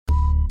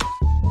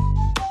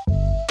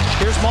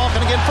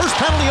again. First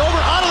penalty over,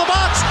 out of the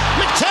box.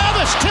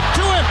 McTavish tipped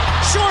to him.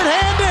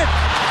 Short-handed.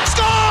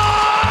 Score!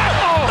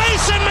 Oh.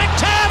 Mason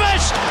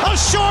McTavish! A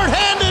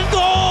short-handed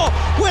goal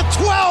with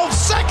 12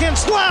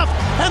 seconds left.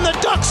 And the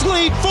Ducks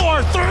lead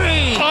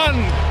 4-3.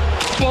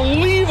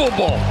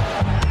 Unbelievable.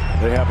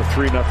 They have a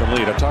 3-0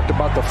 lead. I talked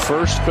about the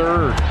first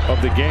third of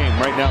the game.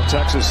 Right now,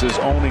 Texas is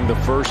owning the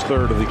first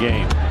third of the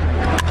game.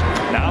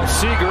 Now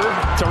Seager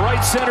to right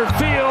center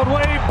field,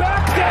 way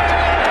back there,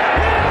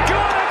 and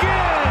good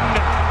again!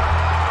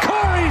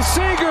 Corey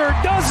Seager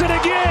does it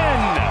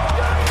again!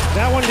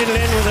 That one didn't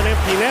end with an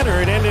empty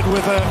netter. It ended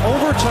with an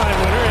overtime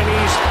winner, and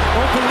he's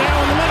open now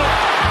in the middle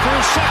for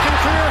his second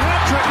career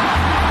hat trick.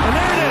 And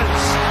there it is.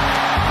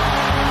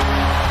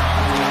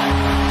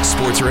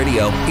 Sports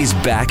Radio is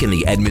back in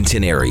the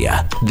Edmonton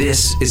area.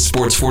 This is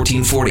Sports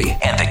 1440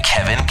 and the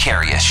Kevin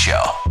Karius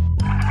Show.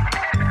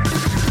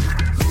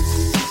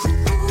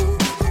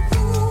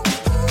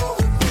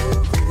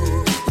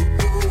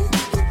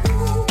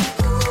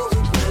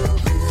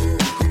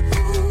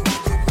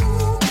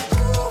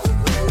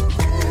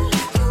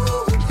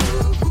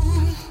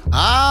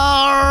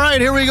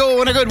 Here we go,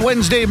 and a good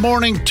Wednesday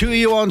morning to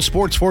you on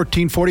Sports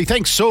 1440.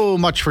 Thanks so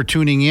much for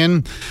tuning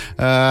in.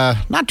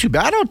 Not too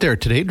bad out there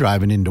today,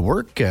 driving into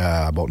work.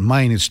 About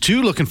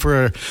 -2, looking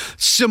for a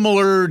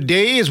similar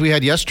day as we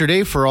had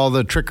yesterday for all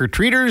the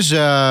trick-or-treaters.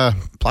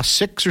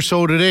 +6 or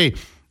so today.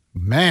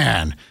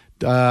 Man,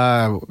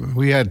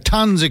 we had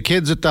tons of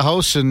kids at the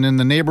house and in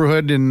the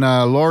neighborhood in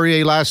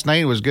Laurier last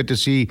night. It was good to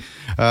see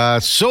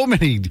so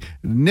many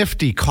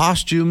nifty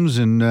costumes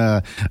and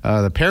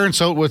the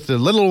parents out with the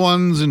little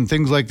ones and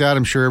things like that.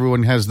 I'm sure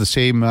everyone has the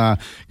same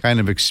kind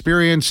of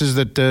experiences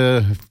that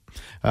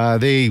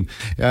they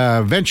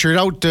ventured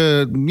out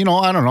to,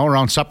 I don't know,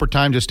 around supper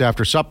time, just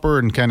after supper,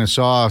 and kind of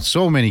saw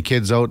so many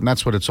kids out, and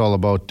that's what it's all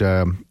about,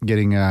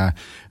 getting, out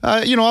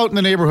in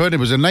the neighborhood. It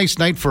was a nice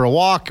night for a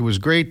walk. It was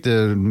great.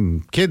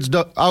 The kids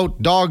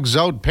out, dogs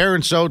out,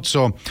 parents out,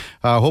 so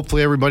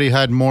hopefully everybody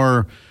had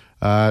more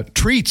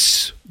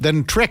treats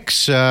than tricks.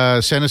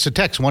 Send us a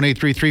text,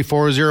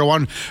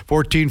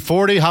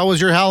 1-833-401-1440. How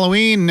was your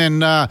Halloween?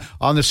 And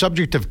on the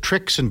subject of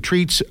tricks and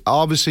treats,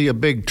 obviously a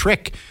big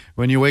trick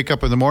when you wake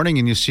up in the morning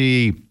and you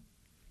see,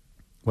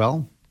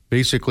 well,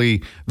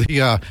 basically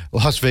the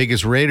Las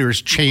Vegas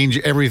Raiders change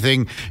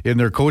everything in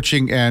their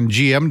coaching and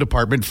GM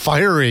department,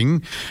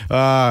 firing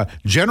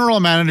general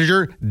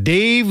manager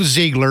Dave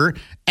Ziegler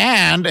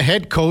and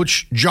head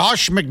coach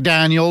Josh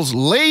McDaniels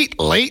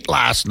late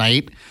last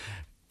night.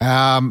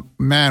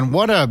 Man,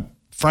 what a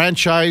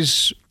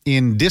franchise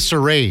in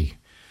disarray.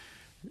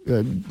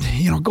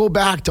 Go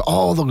back to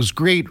all those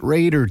great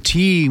Raider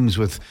teams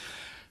with,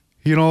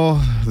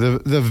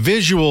 the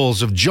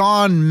visuals of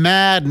John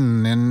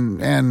Madden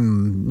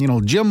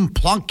and Jim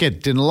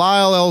Plunkett and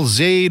Lyle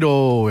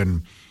Alzado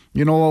and,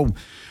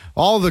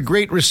 all the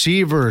great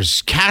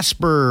receivers,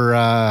 Casper,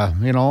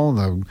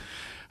 and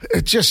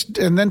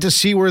then to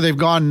see where they've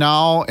gone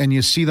now, and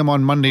you see them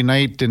on Monday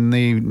night and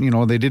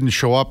they didn't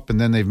show up,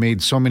 and then they've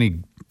made so many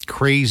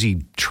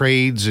crazy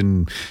trades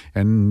and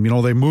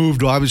they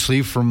moved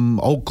obviously from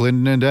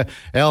Oakland into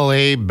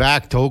LA,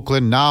 back to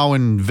Oakland, now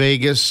in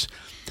Vegas.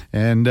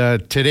 And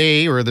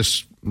today, or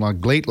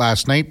late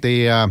last night,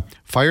 they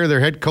fire their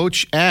head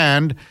coach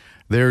and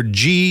their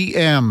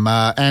GM.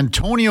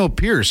 Antonio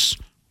Pierce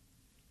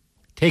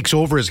takes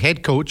over as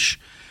head coach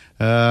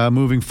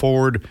moving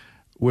forward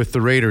with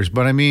the Raiders.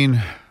 But I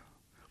mean,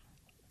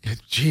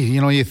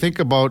 you think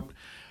about,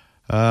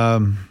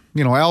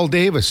 Al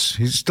Davis.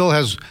 He still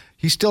has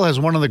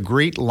one of the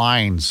great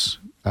lines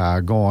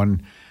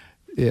going.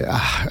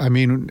 I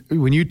mean,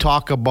 when you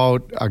talk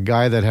about a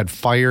guy that had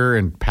fire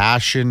and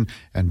passion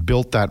and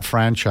built that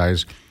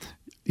franchise,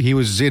 he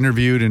was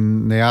interviewed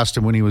and they asked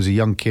him when he was a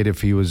young kid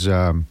if he was,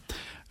 on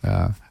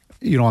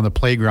the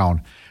playground.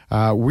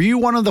 Were you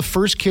one of the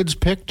first kids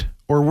picked,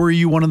 or were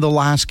you one of the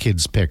last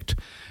kids picked?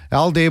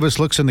 Al Davis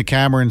looks in the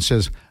camera and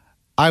says,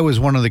 I was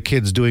one of the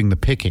kids doing the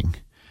picking.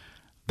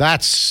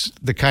 That's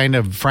the kind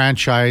of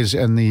franchise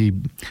and the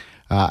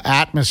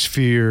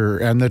atmosphere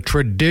and the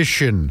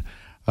tradition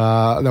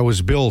that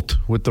was built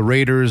with the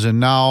Raiders, and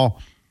now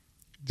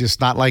just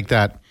not like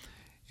that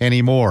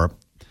anymore.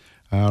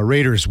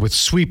 Raiders with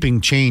sweeping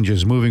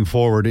changes moving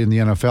forward in the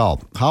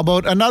NFL. How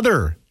about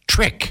another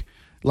trick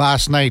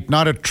last night?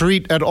 Not a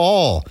treat at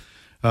all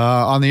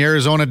on the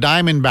Arizona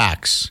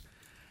Diamondbacks.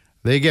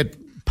 They get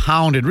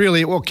pounded.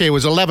 Really, okay, it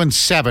was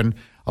 11-7.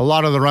 A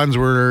lot of the runs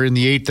were in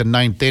the 8th and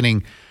 9th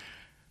inning.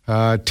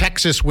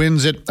 Texas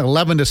wins it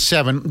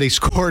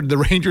 11-7. The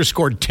Rangers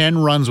scored 10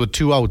 runs with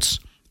 2 outs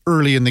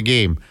early in the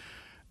game.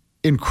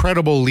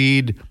 Incredible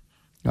lead.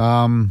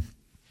 Let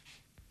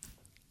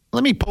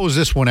me pose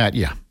this one at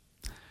you.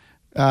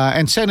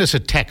 And send us a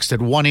text at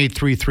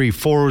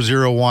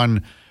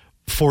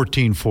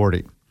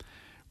 1-833-401-1440.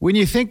 When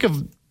you think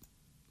of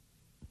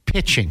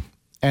pitching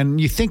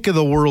and you think of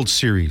the World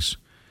Series,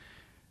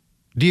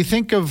 do you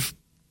think of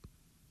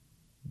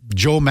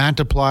Joe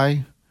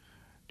Mantiply?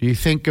 Do you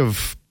think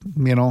of,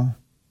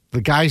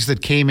 the guys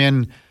that came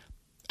in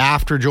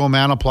after Joe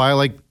Mantiply,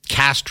 like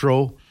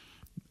Castro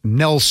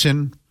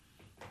Nelson,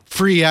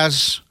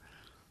 Frias.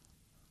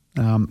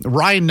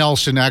 Ryan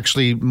Nelson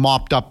actually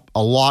mopped up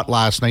a lot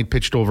last night,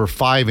 pitched over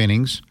 5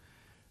 innings.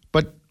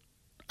 But,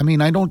 I mean,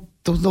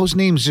 those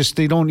names just,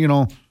 they don't,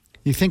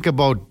 you think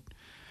about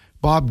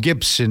Bob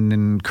Gibson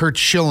and Kurt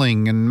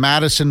Schilling and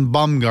Madison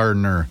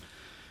Bumgarner,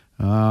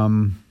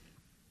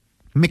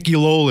 Mickey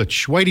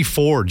Lolich, Whitey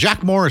Ford,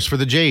 Jack Morris for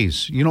the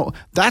Jays.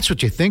 That's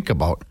what you think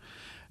about.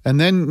 And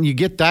then you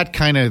get that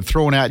kind of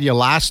thrown at you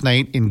last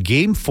night in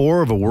Game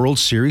 4 of a World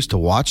Series to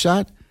watch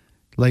that.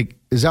 Like,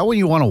 is that what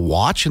you want to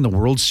watch in the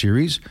World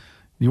Series?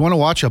 You want to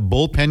watch a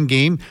bullpen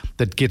game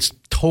that gets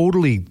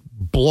totally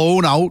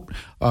blown out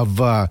of,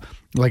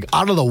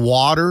 out of the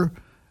water?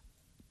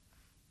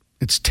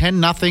 It's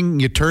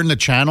 10-0. You turn the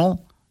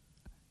channel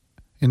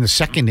in the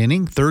second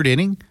inning, third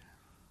inning.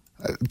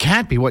 It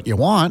can't be what you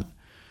want.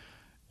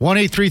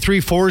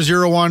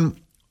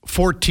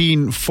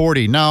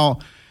 1-833-401-1440. Now,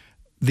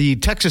 the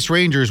Texas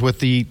Rangers with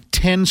the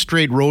 10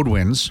 straight road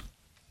wins,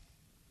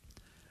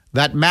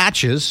 that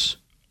matches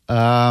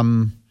a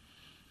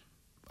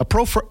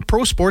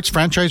pro sports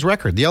franchise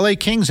record. The LA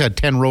Kings had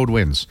 10 road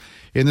wins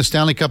in the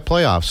Stanley Cup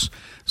playoffs.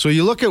 So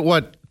you look at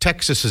what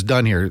Texas has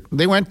done here.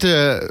 They went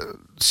to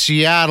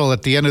Seattle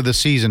at the end of the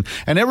season,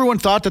 and everyone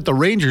thought that the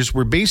Rangers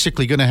were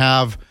basically going to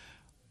have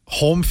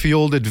home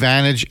field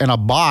advantage and a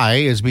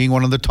bye as being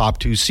one of the top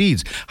 2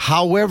 seeds.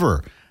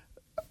 However,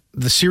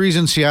 the series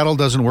in Seattle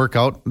doesn't work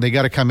out. They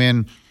got to come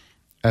in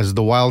as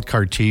the wild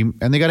card team,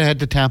 and they got to head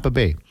to Tampa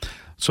Bay.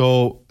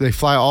 So they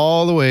fly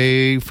all the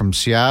way from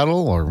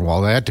Seattle,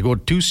 they had to go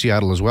to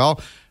Seattle as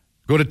well,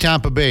 go to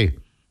Tampa Bay,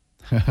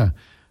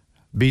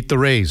 beat the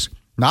Rays.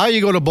 Now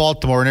you go to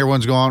Baltimore, and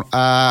everyone's going,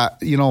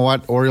 you know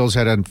what? Orioles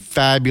had a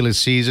fabulous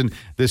season.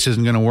 This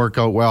isn't going to work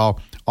out well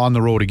on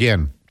the road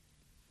again.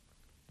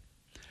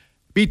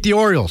 Beat the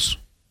Orioles.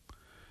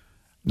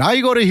 Now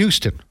you go to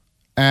Houston,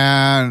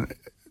 and,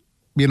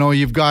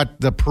 you've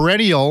got the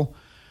perennial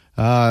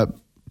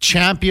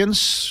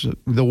champions,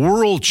 the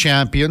world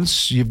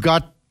champions. You've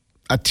got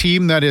a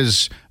team that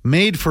is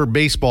made for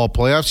baseball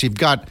playoffs. You've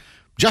got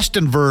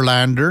Justin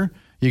Verlander.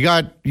 You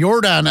got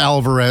Yordan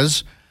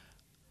Alvarez.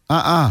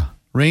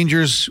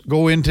 Rangers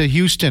go into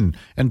Houston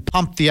and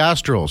pump the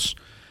Astros.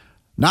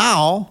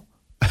 Now,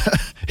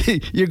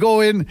 you go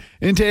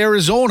into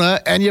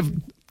Arizona and you've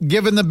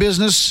given the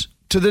business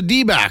to the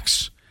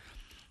D-backs.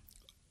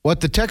 What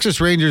the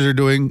Texas Rangers are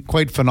doing,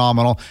 quite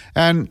phenomenal.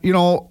 And,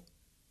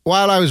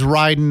 while I was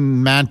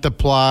riding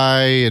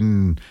Mantiply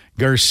and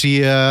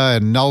Garcia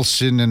and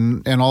Nelson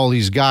and all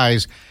these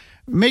guys,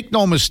 make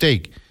no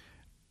mistake.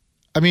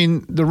 I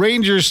mean, the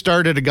Rangers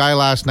started a guy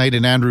last night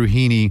in Andrew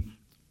Heaney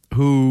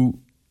who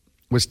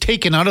was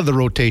taken out of the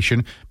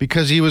rotation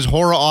because he was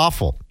horror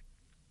awful.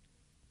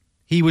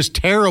 He was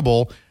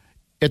terrible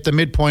at the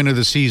midpoint of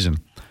the season.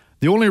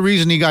 The only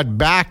reason he got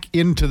back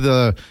into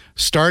the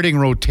starting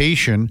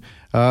rotation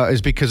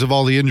is because of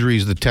all the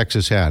injuries that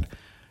Texas had.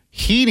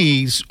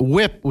 Heaney's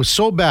whip was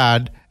so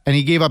bad and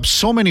he gave up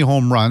so many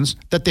home runs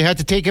that they had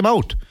to take him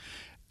out.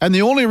 And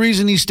the only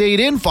reason he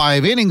stayed in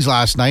 5 innings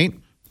last night,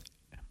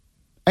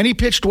 and he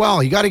pitched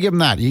well. You got to give him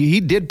that. He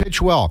did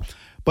pitch well.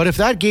 But if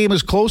that game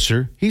is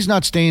closer, he's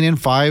not staying in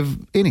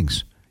 5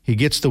 innings. He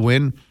gets the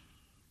win.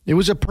 It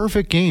was a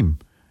perfect game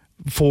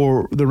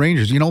for the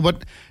Rangers.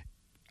 But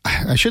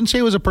I shouldn't say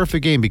it was a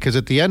perfect game because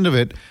at the end of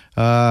it,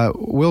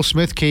 Will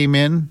Smith came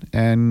in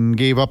and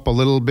gave up a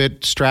little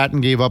bit.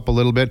 Stratton gave up a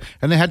little bit.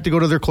 And they had to go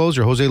to their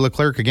closer, Jose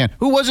Leclerc again,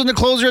 who wasn't the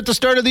closer at the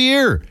start of the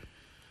year.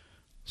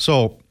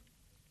 So,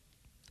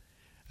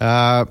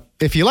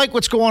 if you like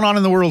what's going on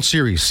in the World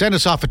Series, send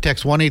us off a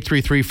text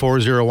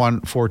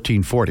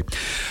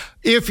 1-833-401-1440.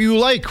 If you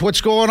like what's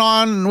going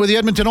on with the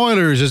Edmonton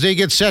Oilers as they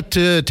get set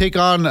to take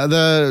on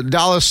the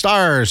Dallas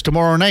Stars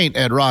tomorrow night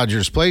at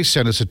Rogers Place,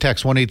 send us a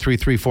text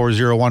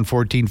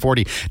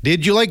 1-833-401-1440.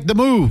 Did you like the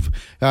move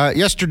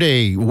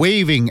yesterday,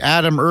 waiving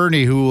Adam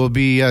Ernie, who will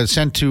be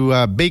sent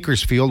to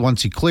Bakersfield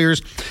once he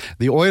clears?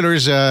 The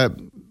Oilers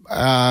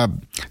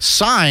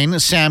sign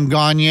Sam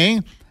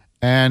Gagner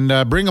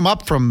and bring him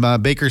up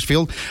from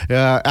Bakersfield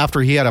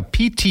after he had a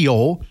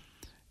PTO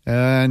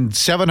and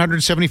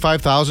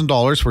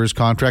 $775,000 for his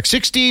contract.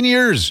 16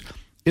 years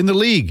in the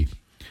league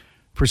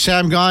for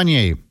Sam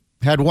Gagner.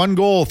 Had 1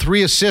 goal,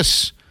 3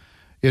 assists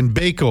in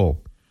Baco.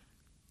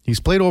 He's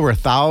played over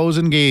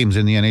 1,000 games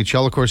in the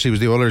NHL. Of course, he was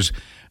the Oilers'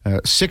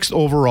 6th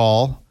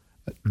overall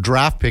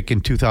draft pick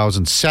in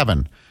 2007.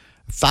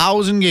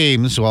 1,000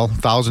 games,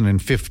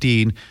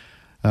 1,015.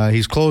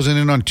 He's closing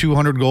in on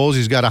 200 goals.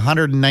 He's got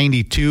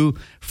 192,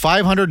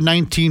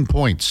 519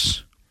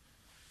 points.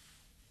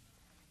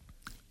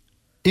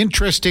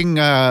 Interesting,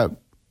 yesterday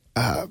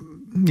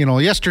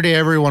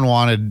everyone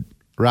wanted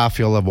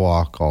Raphael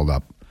Lavoie called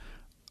up.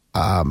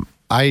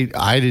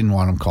 I didn't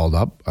want him called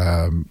up.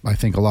 I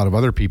think a lot of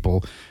other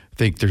people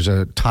think there's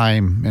a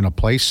time and a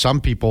place. Some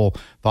people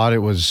thought it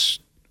was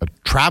a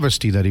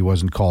travesty that he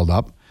wasn't called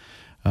up.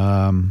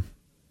 I'm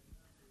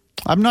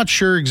not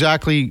sure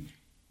exactly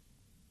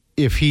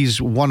if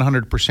he's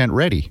 100%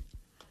 ready.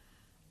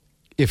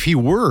 If he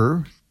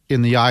were,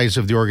 in the eyes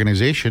of the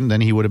organization,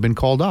 then he would have been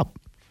called up.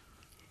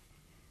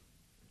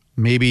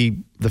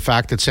 Maybe the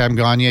fact that Sam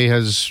Gagner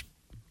has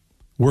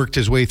worked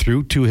his way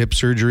through 2 hip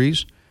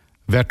surgeries,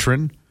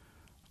 veteran,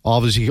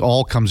 obviously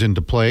all comes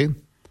into play.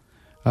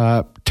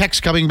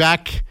 Text coming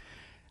back,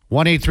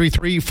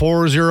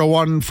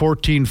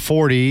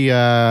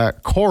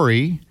 1-833-401-1440.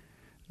 Corey,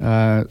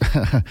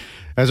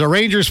 as a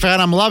Rangers fan,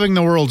 I'm loving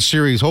the World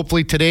Series.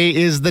 Hopefully today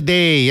is the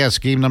day. Yes,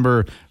 game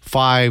number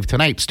 5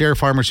 tonight. Stair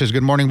Farmer says,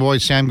 good morning,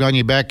 boys. Sam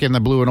Gagner back in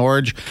the blue and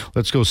orange.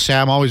 Let's go,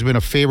 Sam. Always been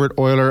a favorite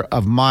Oiler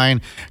of mine.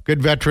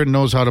 Good veteran,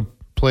 knows how to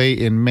play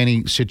in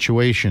many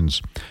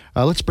situations.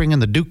 Let's bring in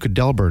the Duke of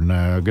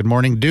Delburn. Good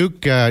morning,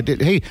 Duke.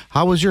 Hey,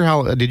 how was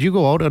your did you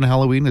go out on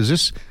Halloween?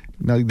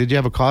 Did you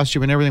have a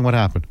costume and everything? What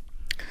happened?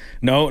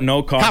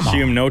 No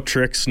costume, no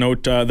tricks.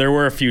 There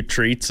were a few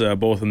treats,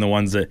 both in the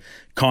ones that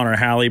Connor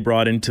Halley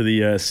brought into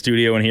the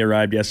studio when he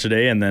arrived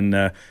yesterday, and then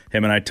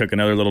him and I took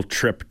another little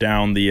trip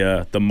down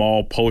the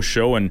mall post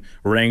show and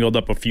wrangled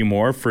up a few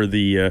more for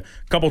the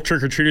couple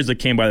trick or treaters that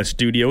came by the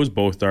studios,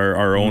 both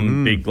our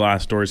own big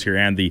glass doors here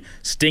and the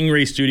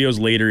Stingray Studios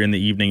later in the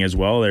evening as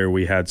well. There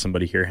we had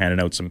somebody here handing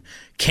out some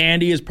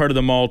candy as part of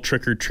the mall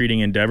trick or treating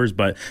endeavors,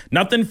 but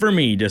nothing for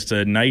me. Just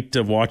a night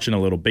of watching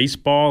a little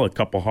baseball, a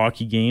couple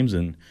hockey games,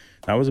 and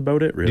that was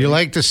about it, really. Do you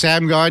like the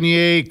Sam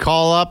Gagner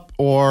call up,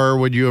 or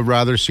would you have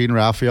rather seen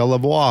Raphael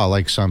Lavoie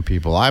like some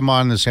people? I'm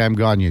on the Sam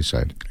Gagner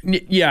side.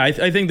 Yeah, I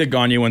think the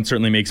Gagner one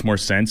certainly makes more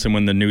sense. And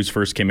when the news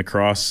first came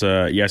across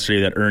yesterday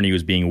that Ernie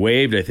was being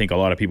waived, I think a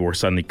lot of people were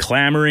suddenly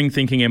clamoring,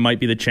 thinking it might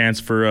be the chance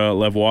for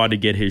Lavoie to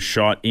get his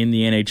shot in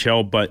the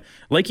NHL. But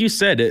like you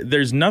said,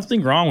 there's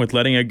nothing wrong with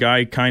letting a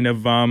guy kind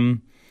of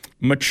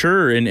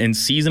mature and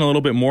season a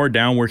little bit more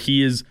down where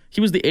he was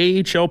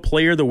the AHL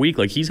player of the week.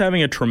 Like, he's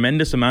having a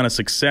tremendous amount of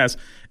success.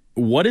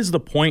 What is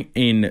the point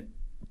in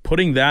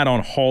putting that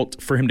on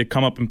halt for him to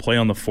come up and play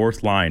on the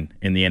 4th line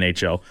in the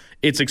NHL?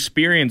 It's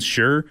experience,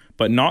 sure,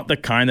 but not the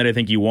kind that I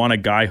think you want a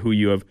guy who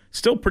you have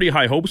still pretty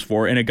high hopes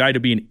for, and a guy to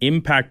be an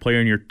impact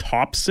player in your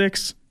top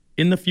 6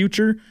 in the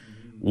future.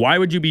 Why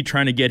would you be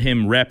trying to get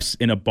him reps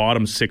in a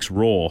bottom 6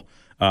 role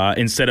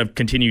instead of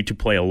continue to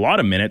play a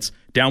lot of minutes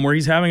down where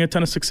he's having a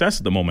ton of success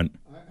at the moment?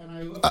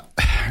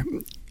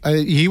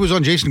 He was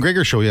on Jason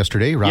Greger's show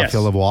yesterday,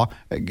 Raphael Lavoie,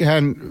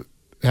 and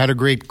had a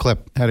great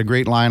clip, had a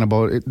great line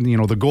about it. You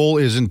know, the goal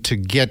isn't to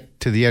get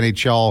to the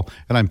NHL,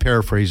 and I'm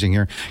paraphrasing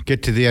here,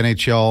 get to the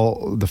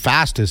NHL the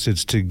fastest.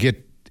 It's to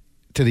get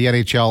to the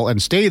NHL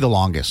and stay the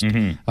longest,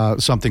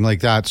 something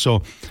like that.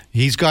 So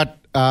he's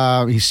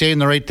saying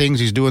the right things.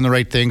 He's doing the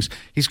right things.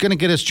 He's going to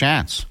get his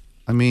chance.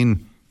 I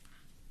mean,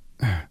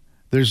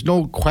 there's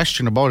no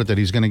question about it that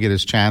he's going to get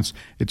his chance.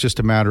 It's just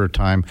a matter of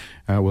time.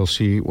 We'll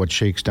see what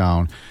shakes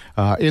down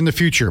in the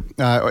future.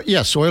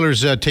 Yes,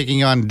 Oilers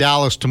taking on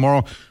Dallas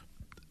tomorrow.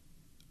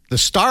 The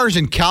Stars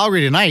in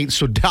Calgary tonight,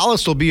 so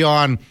Dallas will be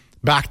on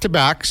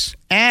back-to-backs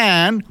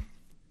and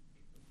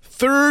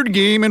 3rd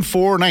game in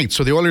 4 nights.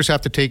 So the Oilers have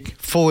to take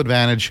full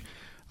advantage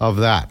of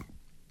that.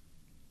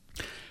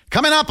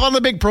 Coming up on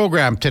the big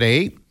program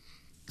today,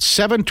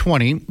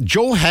 7:20,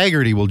 Joe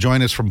Haggerty will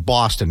join us from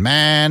Boston.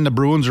 Man, the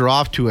Bruins are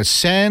off to a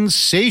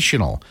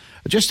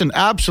just an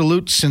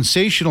absolute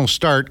sensational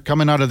start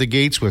coming out of the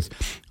gates with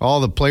all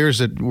the players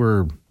that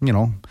were,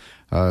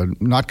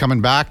 not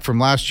coming back from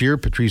last year.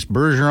 Patrice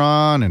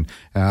Bergeron and,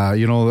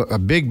 a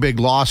big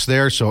loss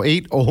there. So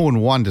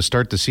 8-0-1 to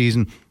start the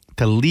season,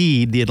 to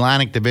lead the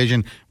Atlantic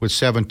Division with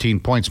 17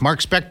 points.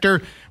 Mark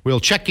Spector will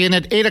check in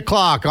at 8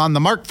 o'clock on the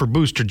mark for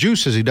Booster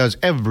Juice, as he does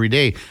every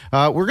day.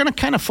 We're going to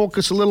kind of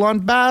focus a little on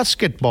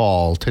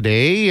basketball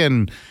today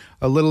and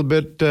a little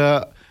bit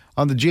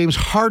on the James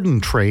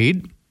Harden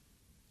trade,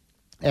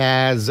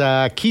 as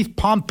Keith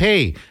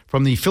Pompey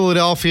from the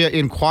Philadelphia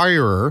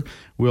Inquirer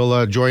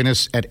will join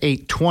us at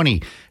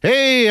 8:20.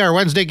 Hey, our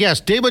Wednesday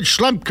guest, David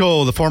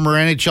Schlemko, the former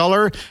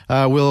NHLer,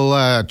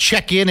 will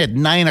check in at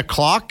 9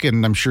 o'clock,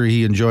 and I'm sure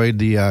he enjoyed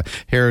the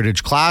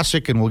Heritage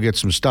Classic, and we'll get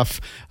some stuff,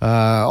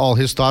 all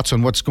his thoughts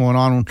on what's going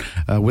on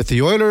with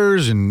the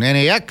Oilers and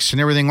NAX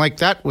and everything like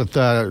that with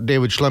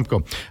David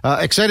Schlemko.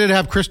 Excited to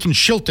have Kristen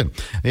Shilton,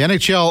 the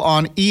NHL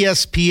on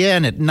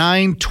ESPN at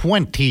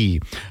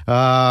 9:20.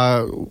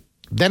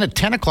 Then at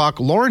 10 o'clock,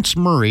 Lawrence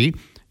Murray,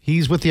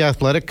 he's with The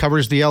Athletic,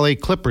 covers the LA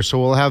Clippers, so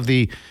we'll have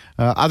the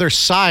other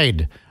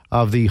side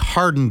of the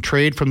Harden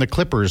trade from the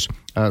Clippers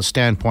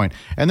standpoint.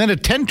 And then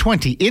at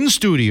 10:20 in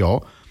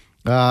studio,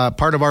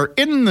 part of our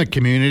In the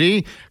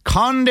Community,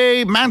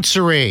 Conde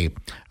Mansouri.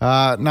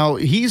 Now,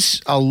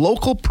 he's a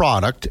local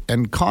product,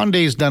 and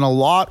Conde's done a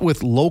lot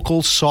with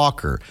local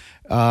soccer,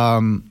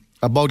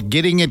 about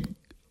getting it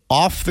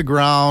off the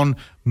ground,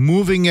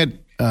 moving it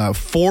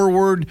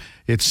forward.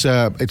 It's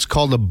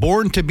called the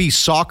Born to Be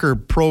Soccer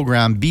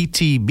Program,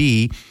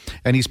 BTB,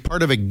 and he's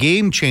part of a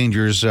Game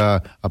Changers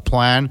a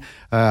plan.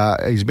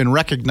 He's been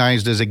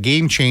recognized as a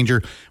game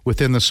changer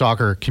within the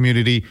soccer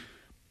community.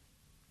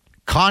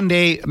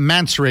 Conde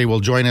Mansere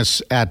will join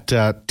us at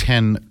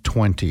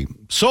 10:20.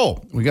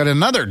 So we got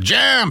another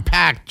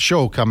jam-packed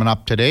show coming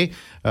up today.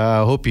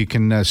 Hope you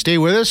can stay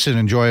with us and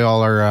enjoy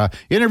all our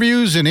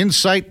interviews and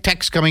insight.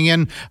 Texts coming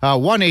in,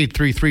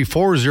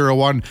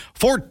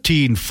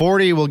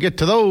 1-833-401-1440. We'll get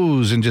to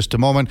those in just a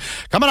moment.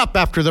 Coming up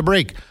after the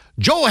break,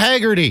 Joe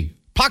Haggerty,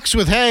 Pucks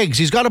with Hags.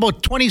 He's got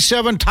about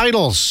 27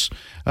 titles.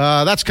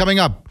 That's coming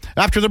up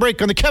after the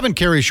break on the Kevin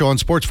Karius Show on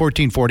Sports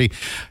 1440.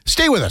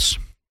 Stay with us.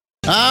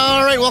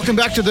 All right, welcome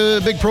back to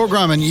the big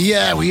program. And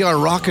yeah, we are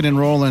rocking and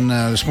rolling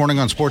this morning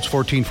on Sports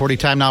 1440.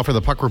 Time now for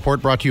the Puck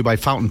Report, brought to you by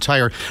Fountain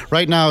Tire.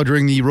 Right now,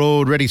 during the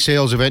Road Ready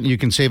sales event, you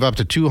can save up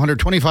to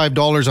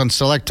 $225 on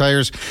select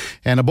tires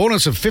and a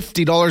bonus of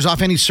 $50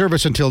 off any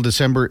service until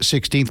December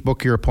 16th.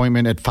 Book your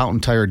appointment at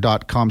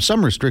fountaintire.com.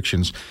 Some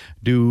restrictions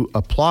do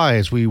apply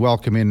as we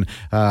welcome in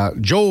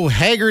Joe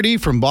Haggerty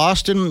from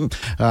Boston,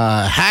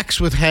 Hacks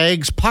with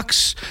Hags,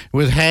 Pucks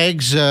with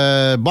Hags,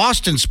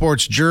 Boston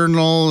Sports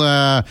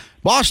Journal,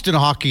 Boston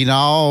Hockey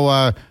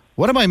Now.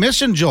 What am I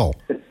missing, Joe?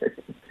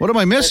 What am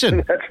I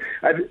missing?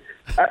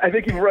 I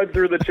think you've run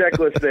through the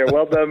checklist there.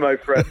 Well done, my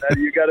friend.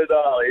 You got it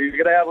all. You're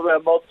going to have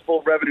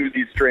multiple revenue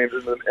streams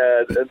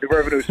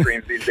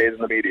these days in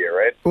the media,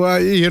 right? Well,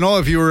 you know,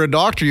 if you were a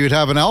doctor, you'd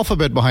have an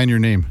alphabet behind your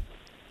name.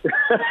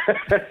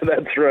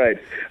 That's right.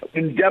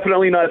 I'm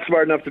definitely not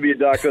smart enough to be a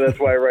doctor. That's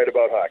why I write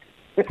about hockey.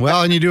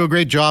 Well, and you do a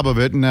great job of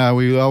it, and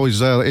we always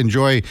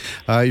enjoy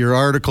your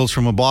articles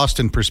from a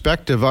Boston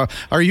perspective.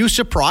 Are you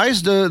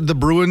surprised the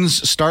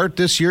Bruins start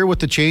this year with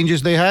the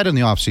changes they had in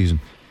the offseason?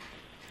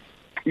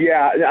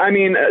 Yeah, I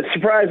mean,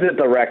 surprised at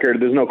the record.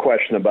 There's no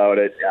question about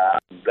it.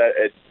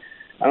 I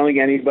don't think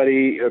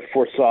anybody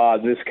foresaw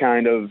this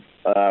kind of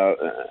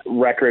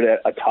record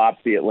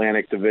atop the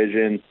Atlantic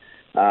Division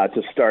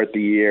to start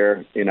the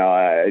year. You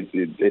know,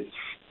 it's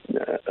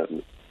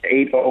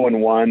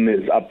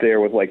 8-0-1 is up there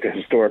with like the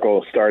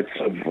historical starts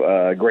of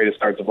greatest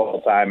starts of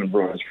all time in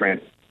Bruins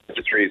franchise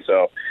history.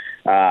 So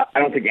I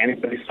don't think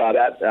anybody saw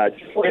that.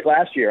 Just like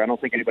last year, I don't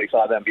think anybody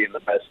saw them being the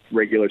best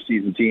regular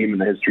season team in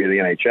the history of the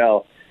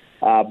NHL.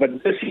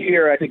 But this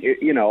year, I think,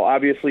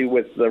 obviously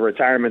with the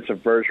retirements of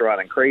Bergeron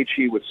and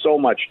Krejci, with so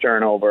much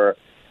turnover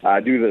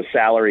due to the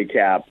salary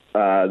cap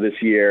this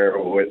year,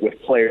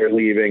 with players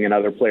leaving and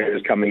other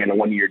players coming into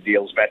one-year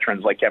deals,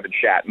 veterans like Kevin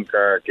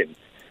Shattenkirk and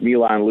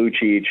Milan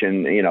Lucic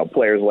and,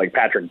 players like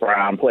Patrick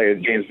Brown,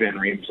 players James Van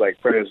Riemsdyk, like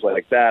players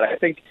like that. I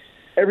think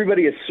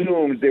everybody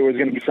assumed there was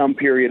going to be some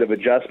period of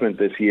adjustment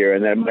this year,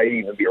 and that might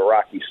even be a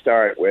rocky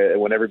start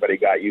when everybody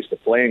got used to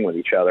playing with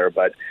each other.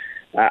 But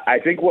I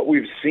think what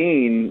we've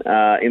seen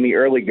in the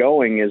early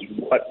going is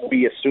what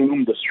we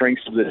assumed the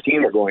strengths of the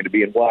team are going to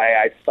be, and why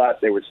I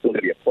thought they were still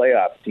going to be a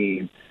playoff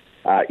team,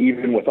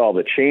 even with all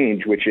the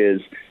change, which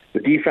is the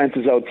defense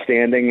is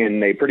outstanding,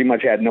 and they pretty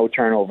much had no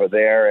turnover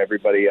there.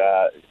 Everybody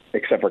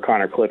except for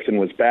Connor Clifton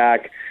was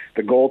back.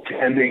 The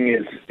goaltending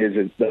is as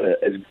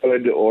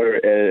good or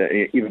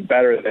even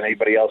better than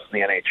anybody else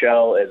in the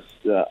NHL, as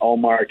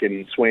Ullmark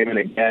and Swayman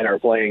again are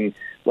playing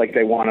like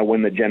they want to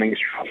win the Jennings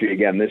Trophy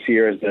again this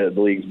year as the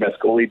league's best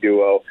goalie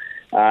duo.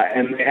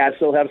 And they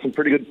still have some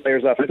pretty good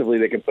players offensively.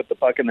 They can put the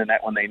puck in the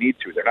net when they need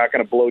to. They're not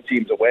going to blow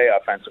teams away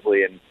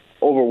offensively and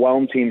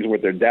overwhelm teams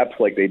with their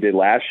depth like they did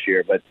last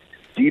year. But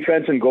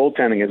defense and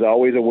goaltending is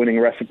always a winning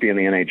recipe in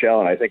the NHL,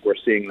 and I think we're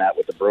seeing that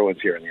with the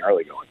Bruins here in the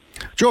early going.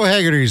 Joe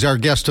Haggerty is our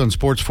guest on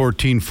Sports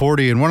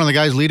 1440, and one of the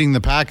guys leading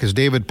the pack is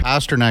David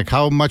Pastrnak.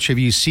 How much have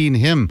you seen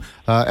him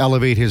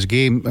elevate his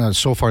game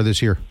so far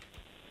this year?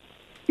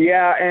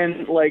 Yeah,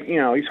 and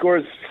he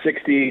scores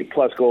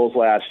 60-plus goals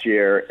last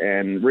year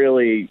and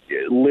really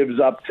lives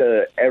up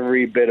to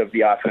every bit of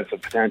the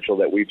offensive potential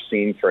that we've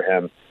seen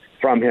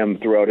from him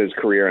throughout his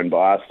career in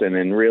Boston,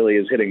 and really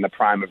is hitting the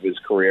prime of his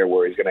career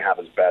where he's going to have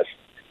his best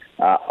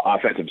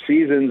offensive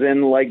seasons,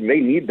 and they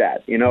need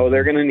that.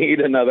 They're going to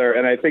need another,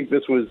 and I think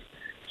this was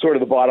sort of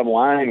the bottom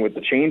line with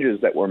the changes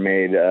that were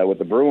made with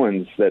the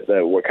Bruins that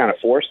were kind of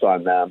forced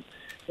on them,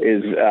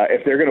 is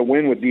if they're going to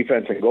win with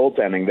defense and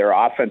goaltending, their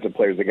offensive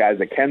players, the guys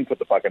that can put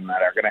the puck in the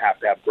net, are going to have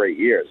great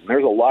years. And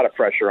there's a lot of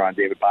pressure on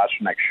David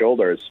Pastrnak's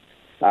shoulders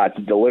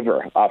to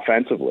deliver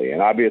offensively,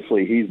 and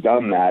obviously he's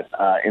done that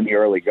in the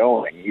early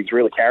going. He's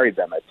really carried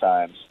them at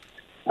times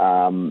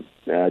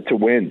to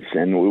wins,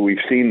 and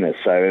we've seen this.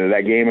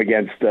 That game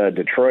against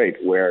Detroit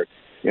where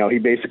he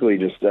basically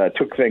just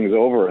took things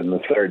over in the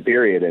third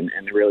period and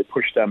really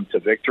pushed them to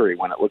victory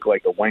when it looked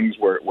like the Wings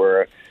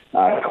were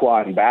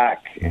clawing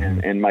back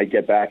and might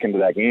get back into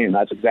that game.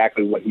 That's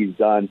exactly what he's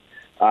done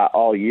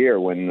all year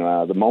when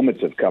the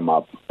moments have come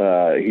up.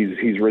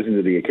 He's risen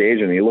to the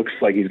occasion. He looks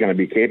like he's going to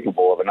be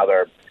capable of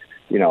another,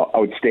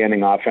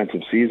 outstanding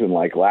offensive season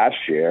like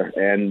last year.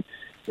 And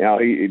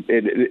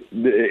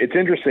it's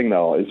interesting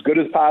though. As good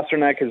as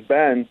Pastrnak has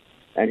been,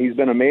 and he's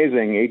been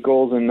amazing, 8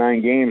 goals in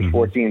 9 games,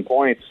 14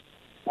 points.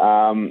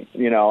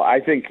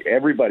 I think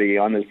everybody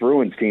on this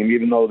Bruins team,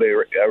 even though they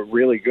are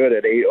really good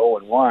at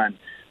 8-0-1,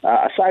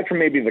 aside from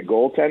maybe the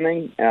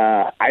goaltending,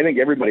 I think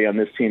everybody on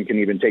this team can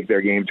even take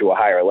their game to a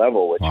higher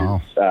level, which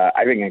is,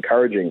 I think,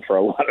 encouraging for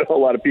a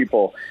lot of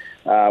people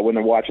when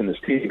they're watching this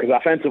team, because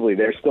offensively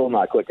they're still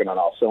not clicking on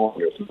all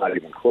cylinders, not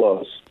even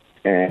close.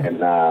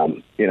 And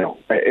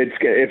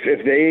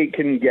if they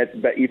can get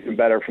even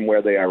better from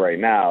where they are right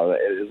now,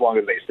 as long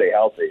as they stay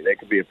healthy, they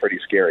could be a pretty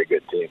scary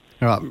good team.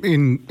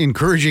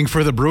 Encouraging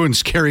for the Bruins,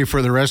 scary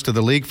for the rest of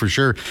the league for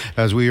sure.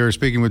 As we are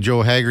speaking with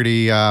Joe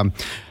Haggerty,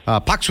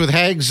 Pucks with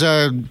Hags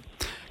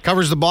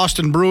covers the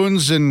Boston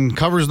Bruins and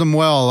covers them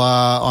well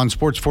on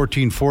Sports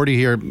 1440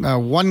 here.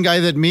 One guy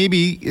that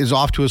maybe is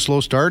off to a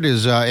slow start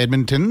is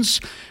Edmonton's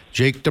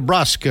Jake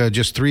DeBrusk,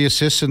 just 3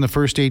 assists in the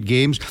first 8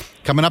 games,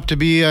 coming up to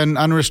be an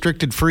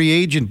unrestricted free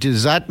agent.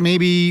 Is that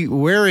maybe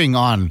wearing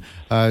on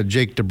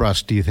Jake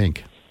DeBrusk, do you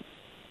think?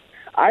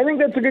 I think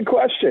that's a good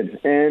question,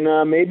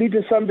 and maybe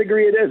to some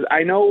degree it is.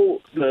 I know,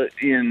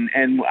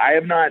 and I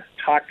have not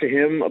talked to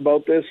him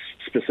about this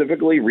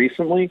specifically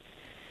recently,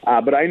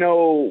 but I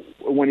know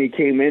when he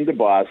came into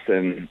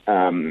Boston,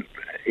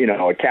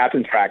 at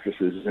captain's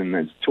practices and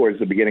then towards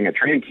the beginning of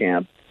training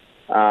camp,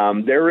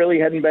 there really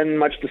hadn't been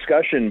much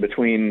discussion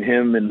between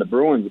him and the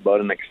Bruins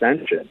about an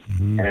extension.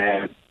 Mm-hmm.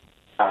 And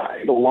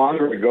the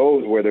longer it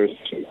goes where there's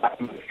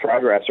not much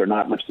progress or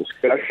not much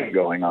discussion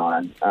going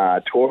on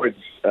towards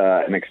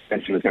an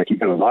extension that's going to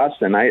keep him in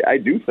Boston, I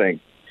do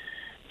think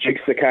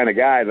Jake's the kind of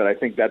guy that I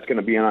think that's going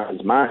to be on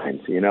his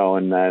mind,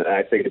 and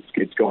I think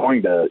it's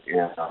going to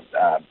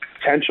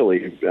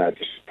potentially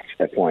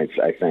at points,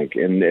 I think.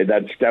 And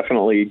that's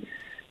definitely,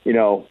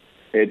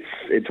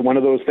 it's one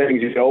of those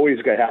things you always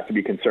have to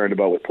be concerned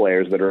about with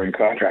players that are in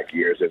contract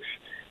years, if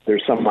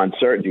there's some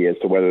uncertainty as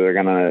to whether they're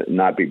going to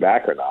not be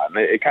back or not. And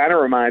it kind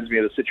of reminds me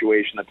of the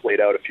situation that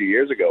played out a few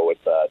years ago with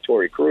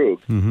Torrey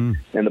Krug and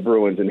the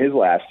Bruins in his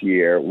last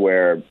year,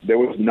 where there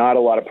was not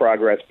a lot of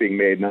progress being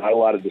made, not a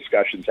lot of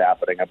discussions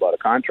happening about a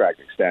contract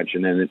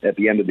extension. And at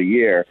the end of the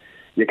year,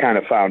 you kind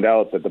of found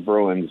out that the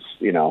Bruins,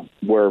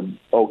 were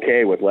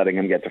okay with letting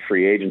him get to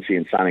free agency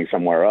and signing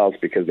somewhere else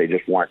because they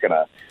just weren't going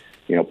to,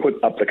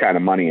 put up the kind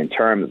of money in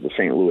terms that the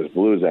St. Louis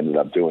Blues ended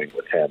up doing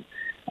with him.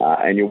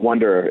 And you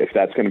wonder if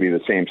that's going to be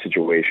the same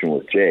situation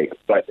with Jake.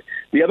 But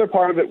the other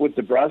part of it with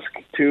DeBrusk,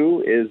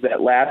 too, is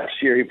that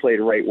last year he played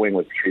right wing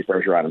with Patrice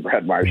Bergeron and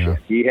Brad Marchand.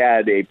 Yeah. He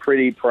had a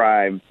pretty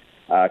prime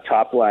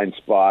top-line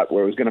spot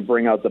where it was going to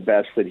bring out the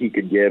best that he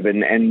could give.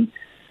 And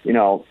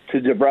to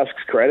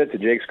DeBrusk's credit, to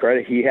Jake's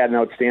credit, he had an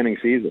outstanding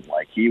season.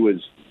 Like, he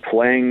was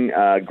playing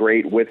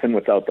great with and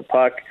without the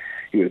puck.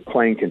 He was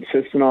playing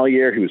consistent all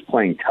year. He was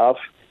playing tough.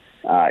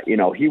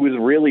 He was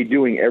really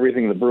doing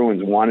everything the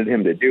Bruins wanted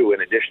him to do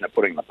in addition to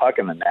putting the puck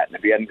in the net. And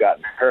if he hadn't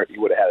gotten hurt, he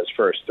would have had his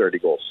first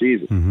 30-goal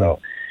season. Mm-hmm. So,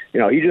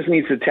 he just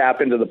needs to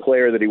tap into the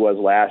player that he was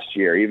last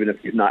year, even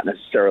if he's not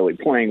necessarily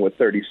playing with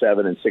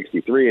 37 and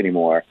 63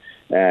 anymore.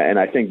 And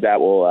I think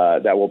that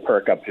will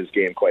perk up his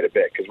game quite a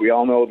bit, because we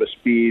all know the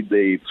speed,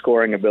 the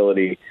scoring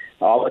ability,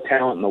 all the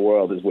talent in the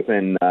world is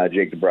within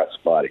Jake DeBrusk's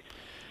body.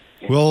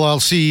 Well, I'll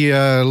see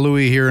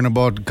Louis here in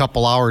about a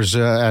couple hours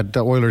at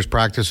Oilers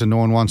practice, and no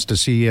one wants to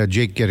see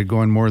Jake get it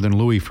going more than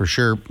Louis for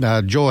sure.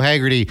 Joe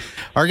Haggerty,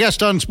 our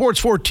guest on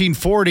Sports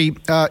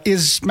 1440,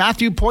 is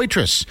Matthew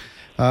Poitras.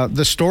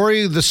 The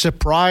story, the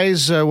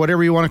surprise,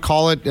 whatever you want to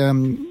call it,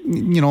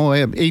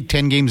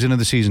 8-10 games into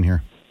the season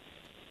here.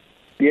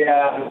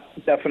 Yeah,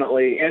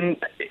 definitely. And,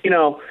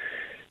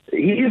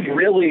 he's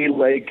really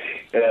like,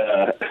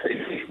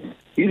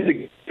 he's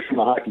the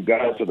hockey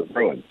god for the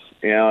Bruins.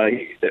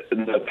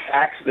 The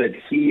fact that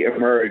he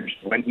emerged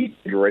when he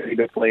was ready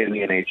to play in the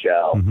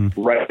NHL,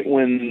 right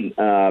when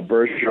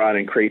Bergeron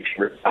and Krejci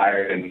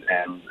retired,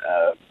 and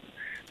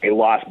they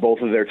lost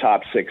both of their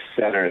top 6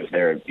 centers,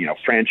 their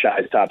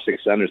franchise top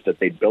 6 centers that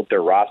they built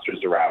their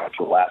rosters around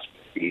for the last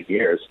 15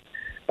 years.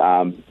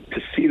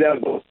 To see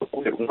them both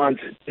at once,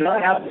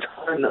 not have a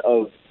ton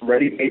of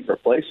ready-made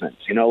replacements.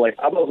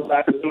 Pablo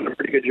Zach is doing a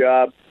pretty good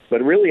job.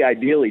 But really,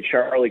 ideally,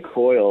 Charlie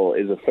Coyle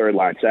is a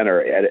third-line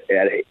center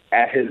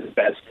at his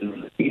best,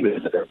 and the team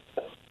is at their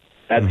best.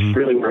 That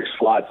really works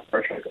slots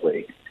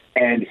perfectly.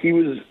 And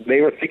they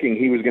were thinking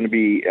he was going to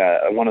be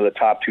one of the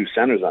top 2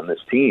 centers on this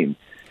team.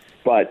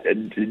 But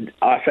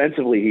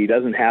offensively, he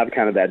doesn't have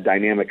kind of that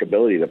dynamic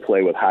ability to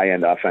play with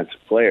high-end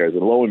offensive players.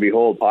 And lo and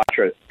behold,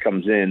 Poitras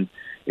comes in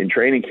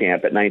training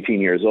camp at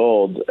 19 years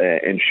old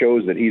and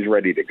shows that he's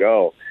ready to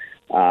go.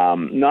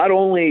 Not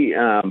only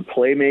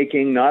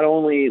playmaking, not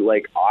only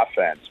like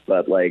offense,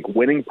 but like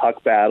winning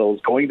puck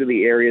battles, going to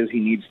the areas he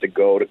needs to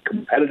go, to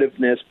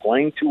competitiveness,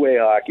 playing two-way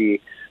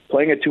hockey,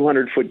 playing a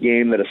 200-foot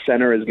game that a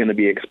center is going to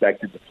be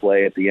expected to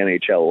play at the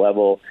NHL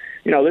level.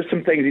 There's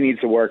some things he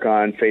needs to work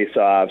on,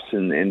 face-offs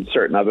and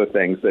certain other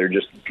things that are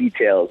just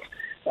details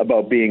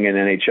about being an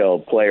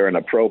NHL player and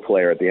a pro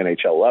player at the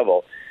NHL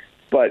level.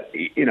 But,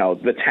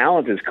 the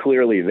talent is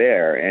clearly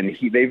there, and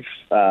they've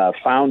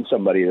found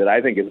somebody that I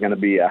think is going to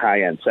be a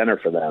high-end center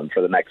for them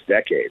for the next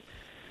decade.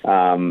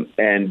 And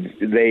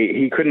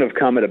he couldn't have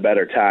come at a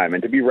better time.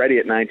 And to be ready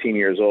at 19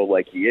 years old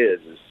like he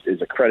is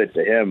a credit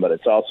to him, but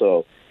it's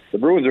also the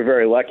Bruins are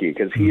very lucky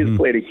because he has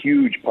played a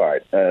huge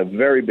part, a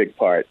very big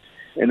part,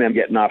 in them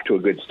getting off to a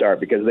good start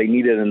because they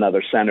needed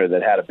another center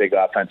that had a big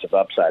offensive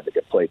upside that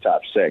could play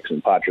top six,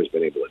 and Patrick's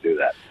been able to do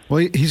that.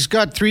 Well, he's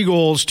got 3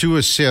 goals, 2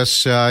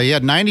 assists. He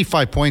had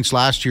 95 points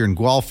last year in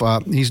Guelph.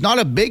 He's not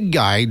a big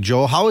guy,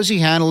 Joe. How is he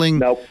handling?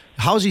 Nope.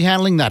 How is he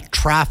handling that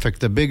traffic?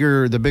 The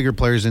bigger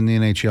players in the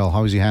NHL.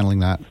 How is he handling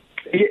that?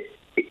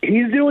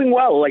 He's doing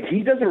well. Like,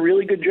 he does a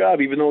really good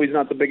job, even though he's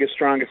not the biggest,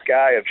 strongest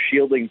guy, of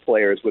shielding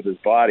players with his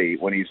body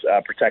when he's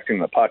protecting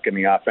the puck in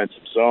the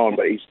offensive zone.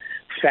 But he's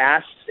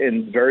fast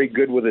and very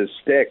good with his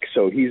stick,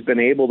 so he's been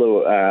able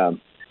to,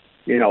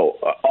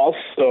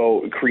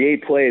 also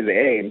create plays,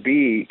 A, and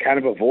B, kind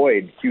of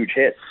avoid huge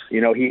hits.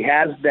 He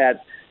has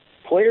that.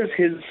 Players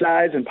his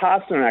size, and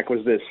Pasternak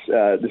was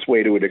this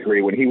way to a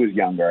degree when he was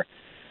younger.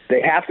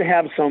 They have to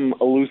have some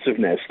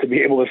elusiveness to be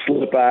able to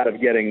slip out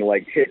of getting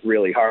hit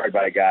really hard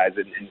by guys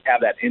and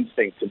have that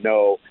instinct to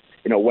know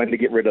when to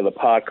get rid of the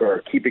puck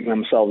or keeping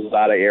themselves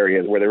out of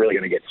areas where they're really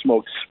going to get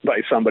smoked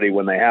by somebody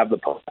when they have the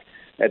puck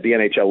at the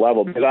NHL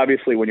level. Because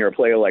obviously when you're a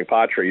player like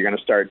Patra, you're going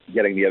to start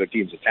getting the other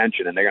team's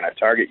attention and they're going to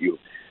target you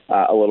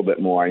a little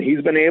bit more. And he's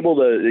been able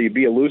to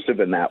be elusive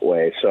in that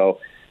way. So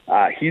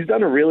he's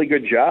done a really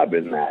good job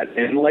in that.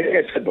 And like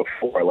I said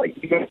before,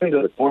 he goes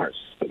into the corners,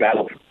 the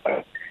battle.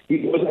 He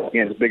goes up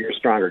against bigger,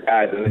 stronger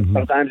guys, and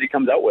sometimes he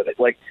comes out with it.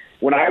 Like,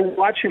 when I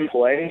watch him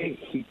play,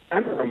 he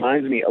kind of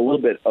reminds me a little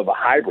bit of a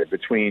hybrid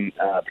between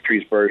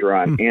Patrice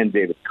Bergeron and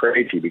David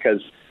Krejci, because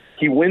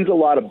he wins a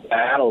lot of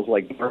battles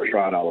like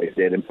Bergeron always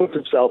did and puts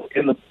himself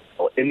in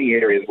the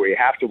areas where you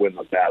have to win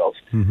those battles,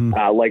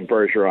 like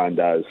Bergeron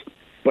does.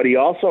 But he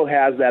also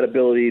has that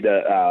ability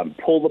to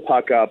pull the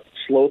puck up,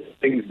 slow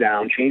things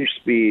down, change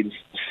speeds,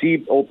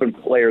 see open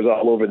players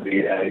all over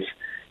the ice.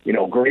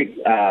 Great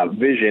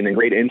vision and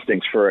great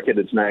instincts for a kid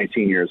that's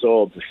 19 years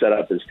old to set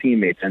up his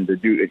teammates and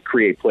to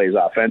create plays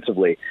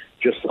offensively,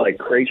 just like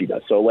Krejci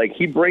does. So,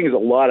 he brings a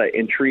lot of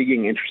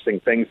intriguing,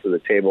 interesting things to the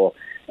table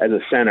as a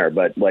center.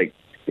 But, I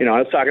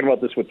was talking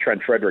about this with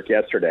Trent Frederick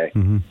yesterday.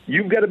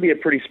 You've got to be a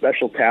pretty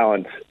special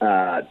talent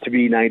to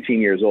be 19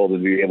 years old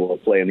and be able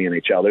to play in the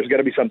NHL. There's got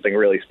to be something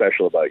really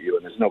special about you,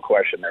 and there's no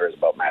question there is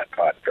about Matt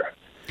Poitras.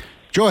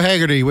 Joe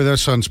Haggerty with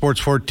us on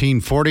Sports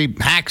 1440.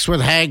 Hacks with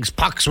Hags,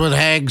 Pucks with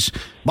Hags,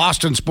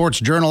 Boston Sports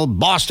Journal,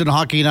 Boston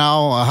Hockey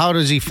Now. How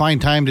does he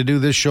find time to do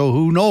this show?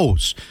 Who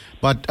knows?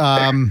 But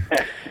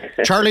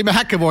Charlie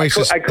McAvoy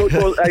says... I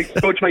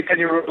coach my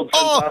 10-year-old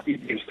son's hockey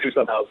teams too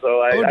somehow,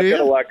 so I've got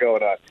a lot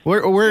going on.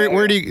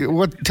 Where do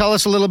you... Tell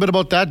us a little bit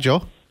about that,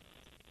 Joe.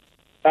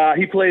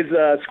 He plays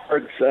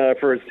sports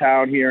for his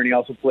town here, and he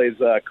also plays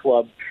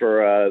club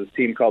for a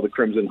team called the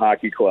Crimson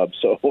Hockey Club.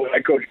 So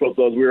I coach both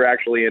those. We were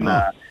actually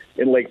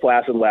in Lake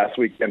Placid last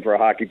weekend for a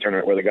hockey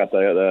tournament where they got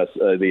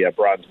the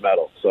bronze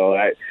medal. So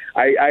I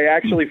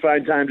actually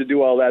find time to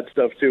do all that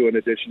stuff too, in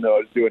addition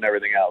to doing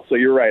everything else. So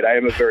you're right, I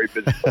am a very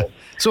busy person.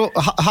 So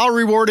how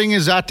rewarding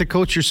is that to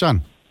coach your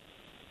son?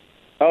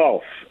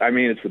 Oh, I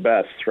mean, it's the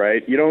best,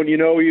 right? You know,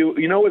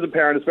 as a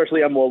parent,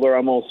 especially I'm older,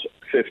 I'm almost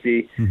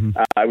 50.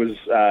 I was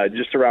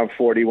just around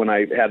 40 when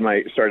I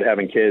started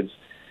having kids.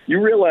 You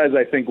realize,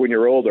 I think, when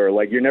you're older,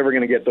 you're never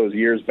going to get those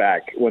years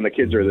back when the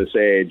kids are this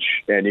age,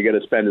 and you got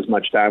to spend as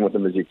much time with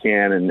them as you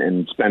can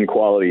and spend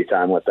quality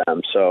time with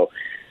them. So,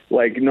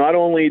 not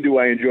only do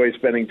I enjoy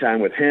spending time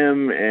with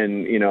him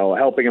and,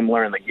 helping him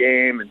learn the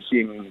game and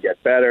seeing him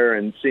get better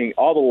and seeing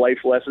all the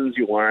life lessons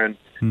you learn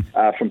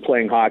from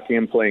playing hockey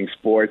and playing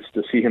sports,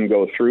 to see him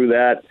go through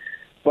that.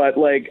 But,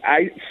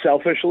 I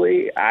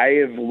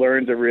have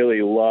learned to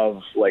really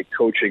love,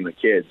 coaching the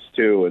kids,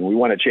 too. And we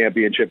won a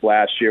championship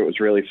last year. It was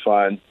really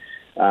fun.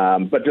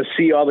 But to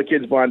see all the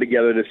kids bond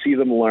together, to see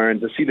them learn,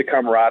 to see the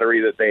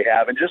camaraderie that they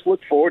have, and just look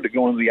forward to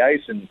going to the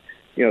ice and,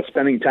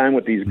 spending time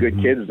with these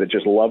good kids that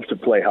just love to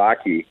play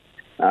hockey.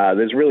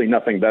 There's really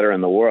nothing better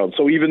in the world.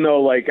 So even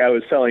though, I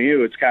was telling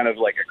you, it's kind of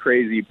like a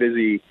crazy,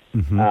 busy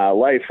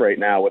life right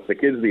now with the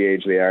kids the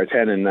age they are,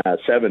 10 and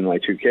 7, my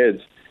 2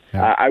 kids.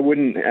 Yeah. I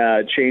wouldn't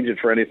change it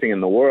for anything in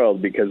the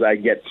world, because I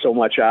get so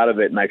much out of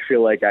it, and I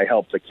feel like I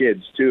help the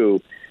kids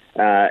too.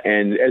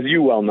 And as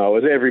you well know,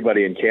 as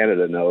everybody in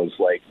Canada knows,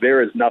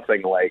 there is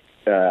nothing like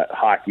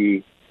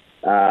hockey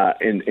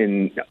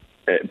in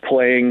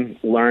playing,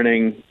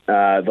 learning,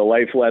 the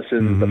life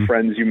lessons, the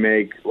friends you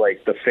make,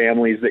 the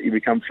families that you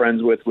become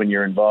friends with when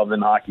you're involved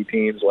in hockey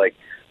teams,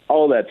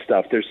 all that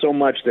stuff. There's so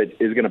much that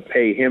is going to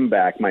pay him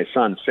back, my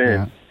son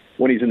Finn,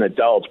 when he's an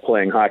adult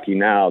playing hockey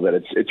now, that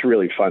it's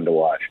really fun to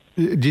watch.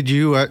 Did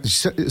you,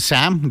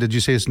 Sam? Did you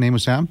say his name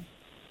was Sam?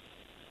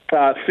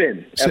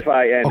 Finn,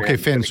 F-I-N. Okay,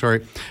 Finn,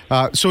 sorry.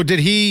 So did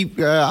he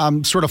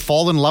sort of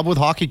fall in love with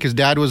hockey because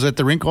Dad was at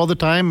the rink all the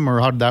time, or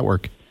how did that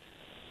work?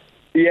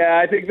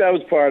 Yeah, I think that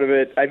was part of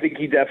it. I think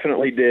he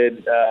definitely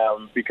did,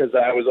 because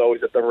I was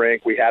always at the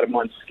rink. We had him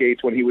on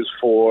skates when he was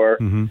 4.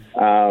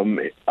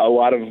 A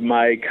lot of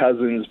my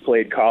cousins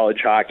played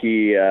college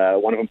hockey.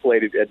 One of them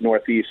played at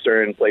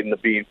Northeastern, played in the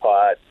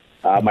Beanpot.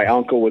 My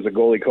uncle was a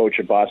goalie coach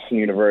at Boston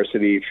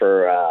University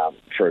for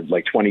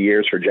 20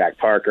 years for Jack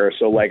Parker.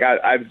 So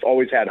I've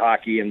always had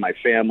hockey in my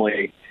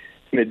family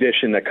in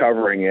addition to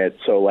covering it.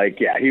 So,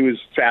 he was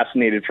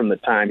fascinated from the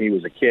time he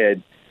was a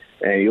kid,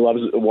 and he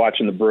loves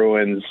watching the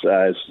Bruins.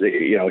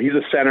 He's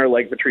a center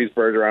like Patrice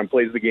Bergeron,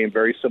 plays the game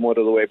very similar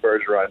to the way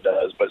Bergeron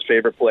does, but his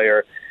favorite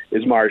player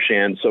is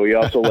Marchand, so he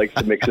also likes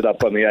to mix it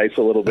up on the ice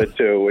a little bit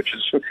too, which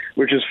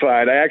is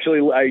fine.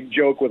 I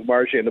joke with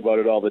Marchand about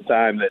it all the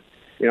time that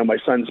my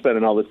son's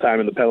spending all this time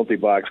in the penalty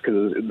box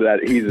because that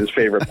he's his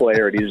favorite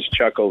player, and he just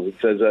chuckles and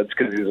says that's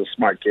because he's a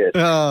smart kid.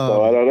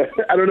 So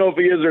I don't know if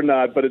he is or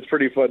not, but it's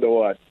pretty fun to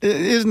watch.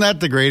 Isn't that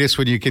the greatest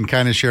when you can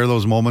kind of share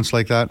those moments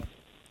like that?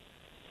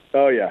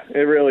 Oh yeah,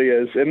 it really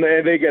is, and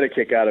they get a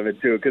kick out of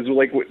it too because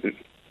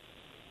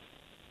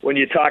when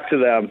you talk to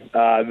them,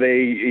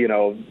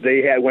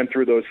 they went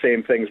through those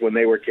same things when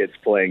they were kids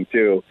playing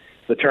too.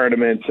 The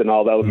tournaments and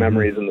all those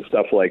memories and the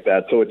stuff like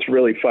that. So it's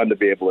really fun to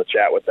be able to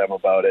chat with them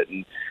about it.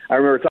 And I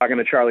remember talking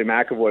to Charlie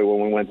McAvoy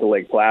when we went to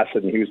Lake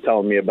Placid, and he was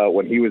telling me about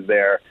when he was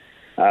there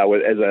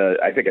as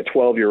I think a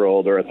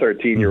 12-year-old or a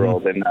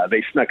 13-year-old, and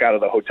they snuck out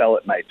of the hotel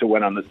at night to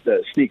went on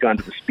the sneak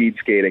onto the speed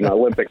skating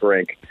Olympic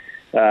rink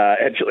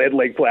at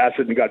Lake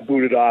Placid and got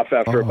booted off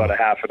after about a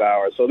half an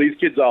hour. So these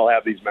kids all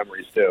have these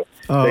memories too.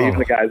 Even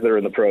the guys that are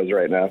in the pros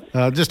right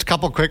now. Just a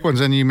couple quick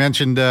ones. And you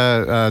mentioned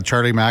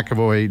Charlie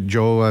McAvoy,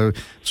 Joe.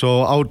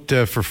 So out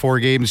for 4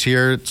 games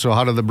here. So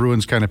how do the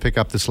Bruins kind of pick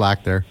up the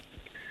slack there?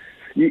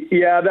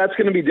 Yeah, that's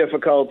going to be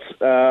difficult.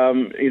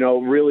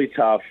 Really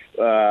tough.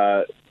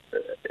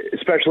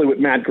 Especially with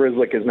Matt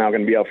Grzelcyk is now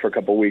going to be out for a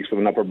couple of weeks with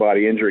an upper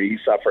body injury he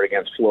suffered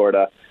against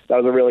Florida. That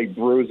was a really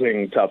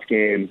bruising, tough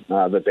game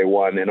that they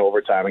won in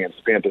overtime against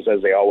the Panthers,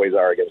 as they always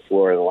are against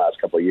Florida in the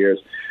last couple of years.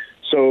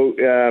 So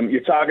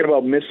you're talking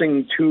about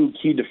missing 2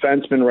 key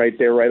defensemen right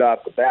there, right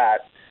off the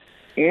bat.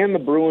 And the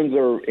Bruins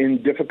are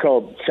in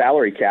difficult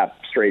salary cap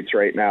straits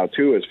right now,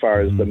 too, as far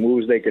as the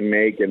moves they can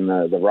make and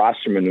the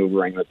roster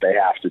maneuvering that they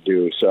have to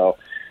do. So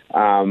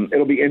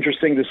it'll be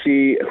interesting to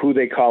see who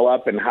they call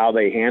up and how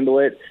they handle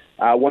it.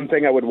 One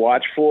thing I would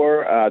watch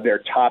for, their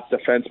top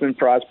defenseman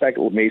prospect,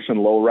 Mason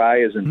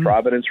Lowry, is in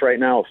Providence right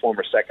now, a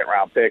former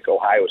second-round pick,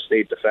 Ohio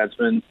State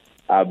defenseman.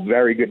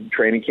 Very good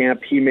training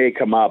camp. He may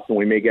come up, and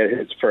we may get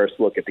his first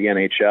look at the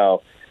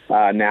NHL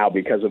now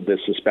because of this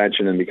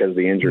suspension and because of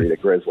the injury to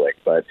Grzelcyk.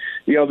 But,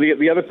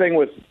 the other thing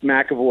with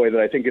McAvoy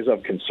that I think is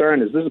of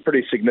concern is this is a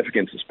pretty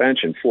significant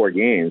suspension, 4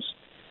 games.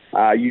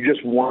 You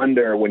just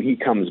wonder when he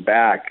comes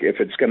back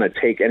if it's going to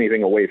take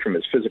anything away from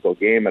his physical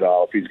game at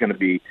all, if he's going to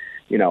be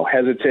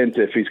hesitant,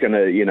 if he's going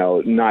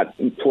to, not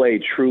play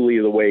truly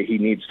the way he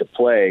needs to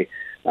play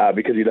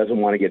because he doesn't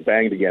want to get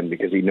banged again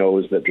because he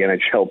knows that the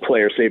NHL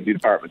player safety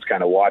department's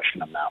kind of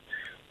watching him now.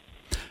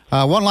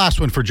 One last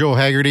one for Joe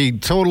Haggerty.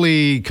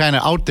 Totally kind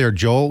of out there,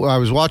 Joe. I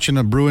was watching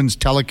a Bruins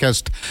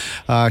telecast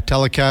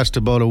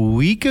about a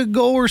week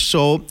ago or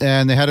so,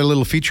 and they had a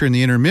little feature in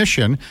the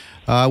intermission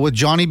with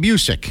Johnny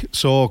Bucyk.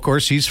 So, of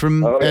course, he's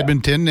from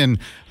Edmonton, and,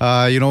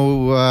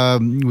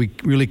 we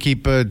really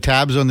keep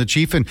tabs on the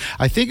Chief. And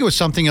I think it was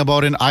something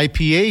about an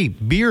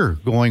IPA beer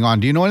going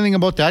on. Do you know anything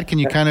about that? Can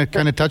you kind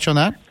of touch on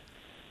that?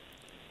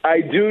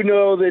 I do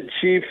know that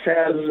Chief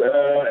has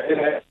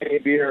an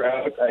IPA beer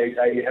out.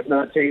 I have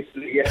not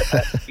tasted it yet.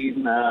 I've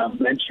seen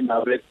mention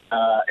of it.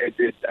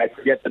 I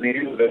forget the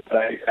name of it, but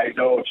I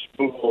know if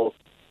you Google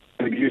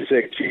the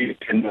Bucyk Chief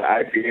and the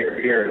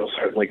IPA here, it'll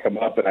certainly come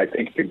up, and I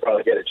think you can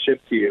probably get it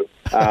shipped to you.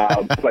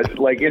 But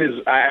it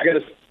is. I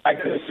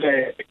gotta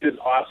say, it is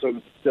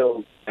awesome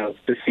still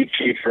to see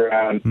Chief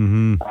around.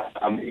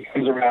 He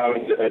comes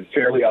around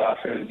fairly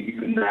often,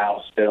 even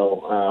now,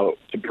 still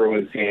to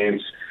Bruins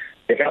games.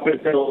 Up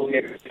until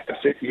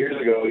 6 years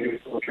ago, he was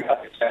still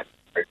traffic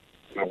secretary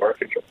in my work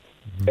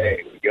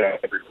day.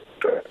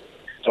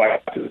 So I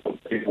got to do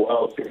pretty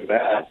well through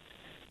that.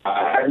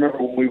 I remember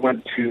when we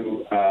went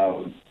to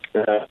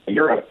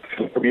Europe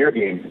for the premier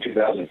game in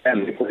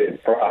 2010. They played in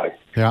Prague.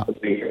 Yeah.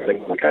 They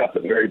won the cup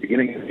at the very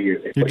beginning of the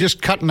year. You're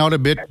just cutting out a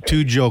bit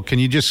too, Joe. Can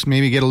you just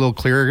maybe get a little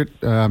clearer?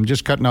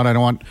 Just cutting out. I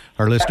don't want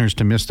our listeners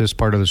to miss this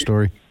part of the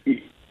story.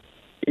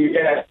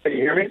 Yeah, can you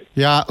hear me?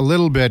 Yeah, a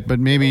little bit, but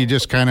maybe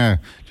just kind of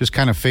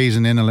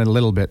phasing in a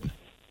little bit.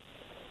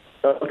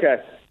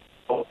 Okay,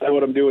 well, that's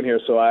what I'm doing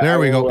here. So there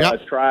we go.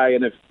 Yep. Try,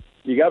 and if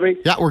you got me,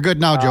 yeah, we're good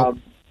now, Joe.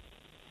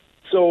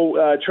 He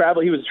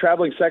was a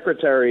traveling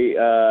secretary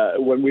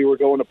when we were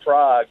going to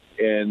Prague,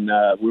 and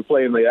we were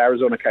playing the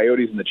Arizona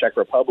Coyotes in the Czech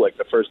Republic,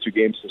 the first 2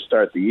 games to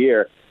start the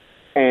year.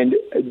 And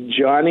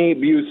Johnny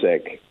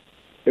Bucyk,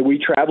 we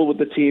traveled with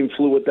the team,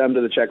 flew with them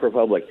to the Czech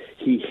Republic.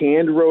 He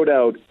hand wrote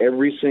out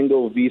every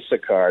single Visa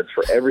card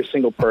for every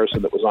single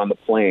person that was on the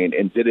plane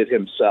and did it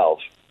himself.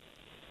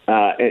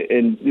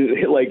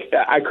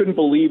 I couldn't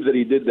believe that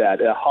he did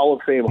that. A Hall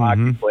of Fame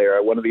hockey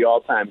player, one of the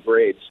all-time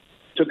greats,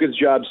 took his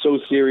job so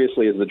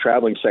seriously as the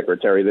traveling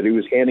secretary that he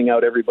was handing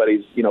out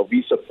everybody's,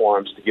 visa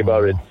forms to give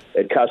out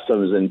at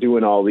customs and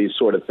doing all these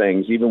sort of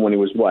things, even when he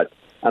was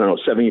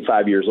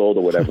 75 years old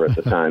or whatever at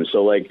the time.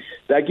 So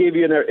that gave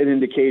you an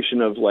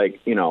indication of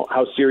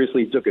how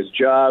seriously he took his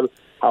job,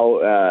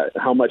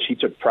 how much he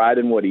took pride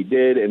in what he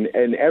did,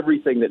 and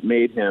everything that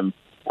made him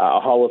a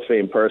Hall of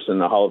Fame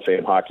person, a Hall of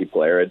Fame hockey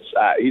player.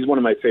 He's one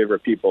of my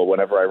favorite people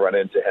whenever I run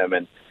into him.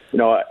 And,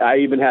 I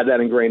even had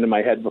that ingrained in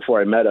my head before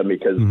I met him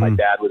because my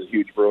dad was a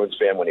huge Bruins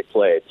fan when he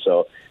played.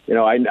 So,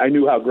 I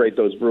knew how great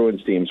those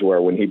Bruins teams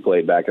were when he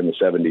played back in the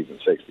 70s and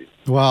 60s.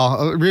 Well,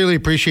 I really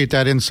appreciate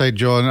that insight,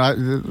 Joe.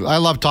 And I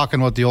love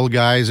talking about the old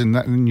guys.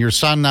 And your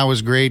son, that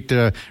was great.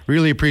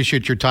 Really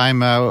appreciate your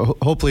time.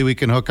 Hopefully we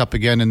can hook up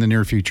again in the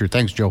near future.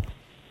 Thanks, Joe.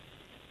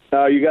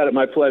 You got it.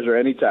 My pleasure.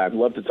 Anytime.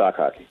 Love to talk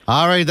hockey.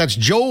 All right. That's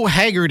Joe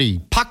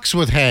Haggerty. Pucks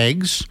with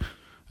Hags.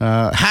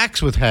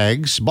 Hacks with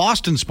Hags.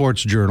 Boston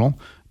Sports Journal.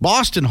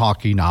 Boston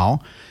Hockey Now.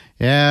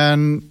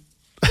 And,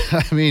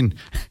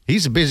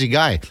 he's a busy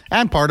guy.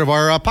 And part of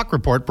our Puck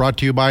Report brought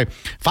to you by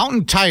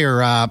Fountain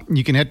Tire.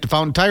 You can head to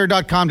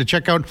fountaintire.com to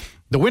check out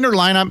the winter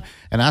lineup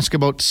and ask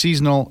about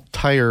seasonal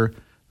tire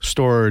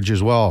storage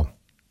as well.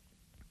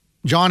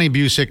 Johnny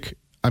Busick,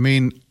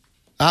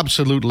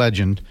 absolute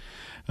legend.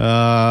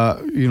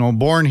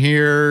 Born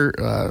here,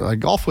 I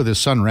golfed with his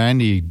son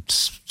Randy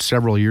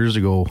several years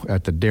ago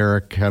at the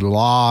Derrick. Had a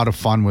lot of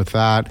fun with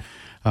that.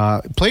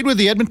 Played with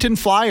the Edmonton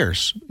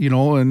Flyers,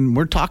 and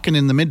we're talking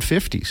in the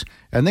mid-50s.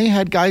 And they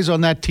had guys on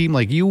that team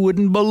like you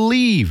wouldn't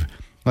believe,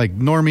 like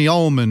Normie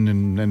Ullman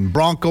and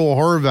Bronco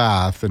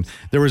Horvath. And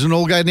there was an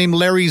old guy named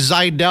Larry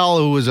Zeidel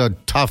who was a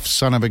tough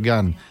son of a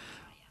gun.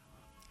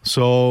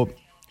 So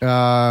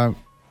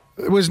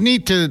it was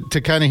neat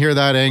to kind of hear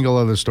that angle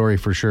of the story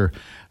for sure.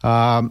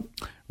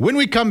 When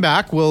we come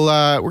back,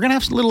 we're going to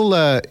have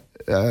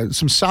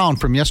some sound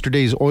from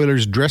yesterday's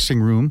Oilers dressing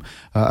room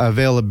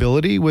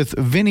availability with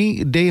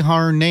Vinny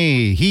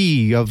Desharnais,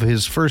 he of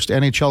his first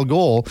NHL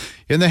goal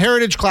in the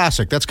Heritage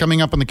Classic. That's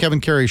coming up on the Kevin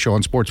Karius Show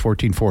on Sports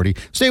 1440.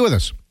 Stay with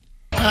us.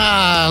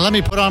 Let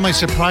me put on my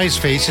surprise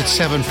face. It's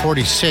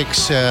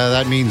 7:46.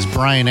 That means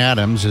Bryan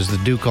Adams, as the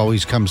Duke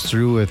always comes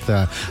through with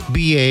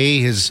BA,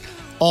 his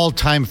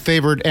all-time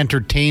favorite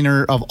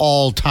entertainer of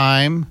all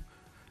time.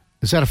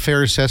 Is that a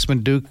fair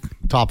assessment, Duke?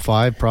 Top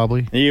 5,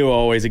 probably? You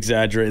always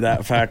exaggerate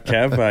that fact,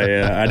 Kev.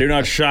 I do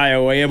not shy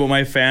away about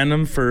my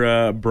fandom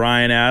for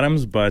Bryan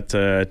Adams, but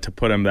to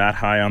put him that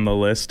high on the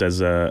list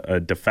as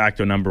a de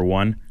facto number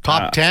 1.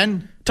 Top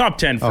 10? Top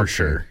 10 for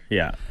sure.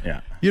 Yeah.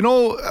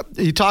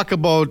 You talk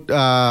about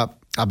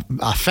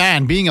a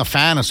fan, being a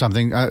fan of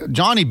something.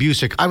 Johnny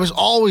Busick, I was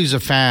always a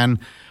fan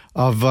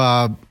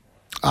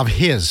of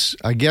his,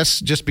 I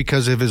guess, just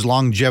because of his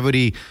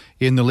longevity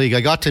in the league. I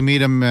got to meet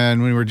him,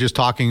 and we were just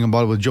talking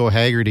about it with Joe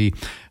Haggerty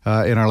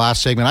in our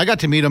last segment. I got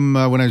to meet him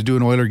when I was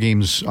doing Oiler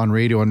games on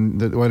radio,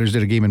 and the Oilers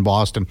did a game in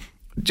Boston.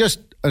 Just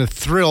a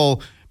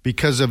thrill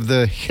because of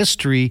the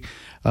history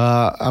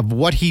of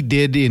what he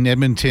did in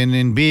Edmonton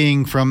and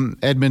being from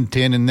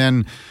Edmonton, and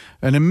then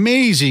an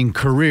amazing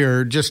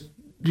career. Just,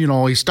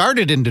 he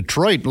started in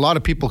Detroit. A lot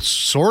of people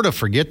sort of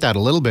forget that a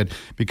little bit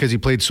because he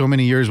played so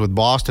many years with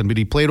Boston, but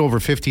he played over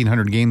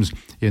 1,500 games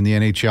in the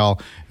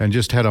NHL and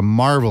just had a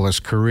marvelous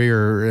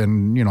career.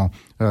 And,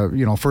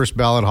 first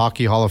ballot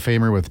Hockey Hall of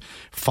Famer with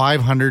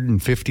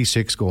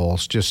 556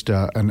 goals. Just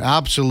an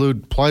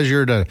absolute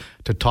pleasure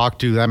to talk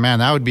to.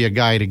 That would be a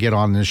guy to get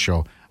on this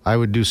show. I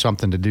would do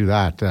something to do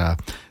that.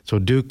 So,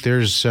 Duke,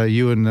 there's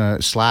you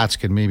and Slats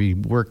can maybe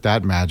work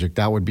that magic.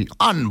 That would be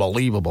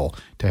unbelievable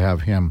to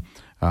have him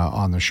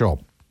on the show.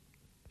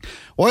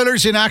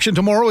 Oilers in action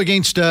tomorrow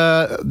against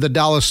the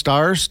Dallas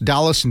Stars.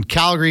 Dallas and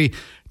Calgary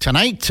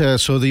tonight.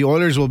 So the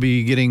Oilers will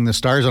be getting the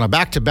Stars on a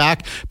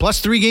back-to-back,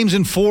 plus 3 games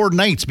in 4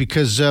 nights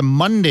because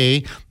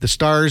Monday the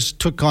Stars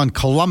took on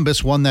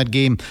Columbus, won that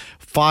game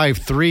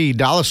 5-3.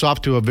 Dallas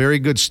off to a very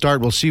good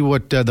start. We'll see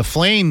what the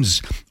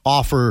Flames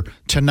offer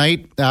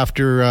tonight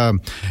after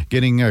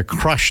getting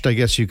crushed, I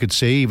guess you could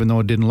say, even though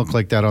it didn't look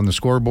like that on the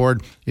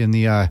scoreboard in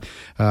the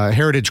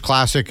Heritage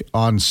Classic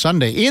on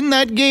Sunday. In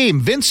that game,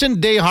 Vincent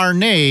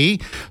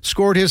Desharnais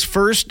scored his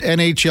first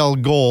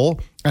NHL goal,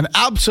 an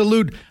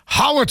absolute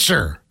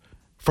howitzer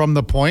from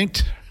the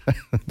point.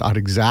 Not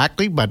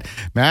exactly, but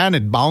man,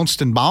 it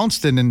bounced and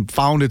bounced and then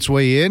found its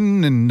way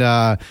in.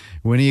 And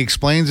when he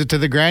explains it to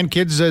the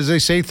grandkids, as they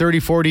say, 30,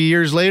 40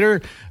 years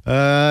later,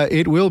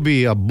 it will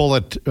be a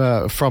bullet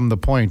from the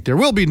point. There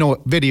will be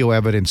no video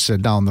evidence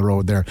down the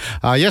road there.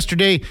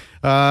 Yesterday,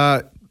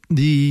 the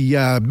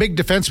big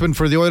defenseman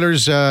for the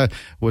Oilers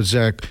was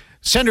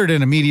centered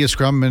in a media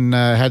scrum and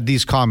had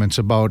these comments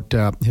about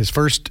his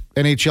first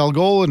NHL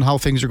goal and how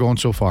things are going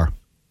so far.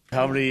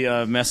 How many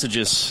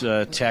messages,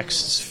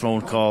 texts,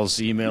 phone calls,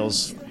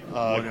 emails,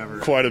 whatever?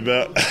 Quite a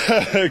bit.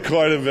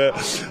 Quite a bit.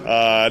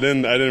 I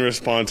didn't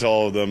respond to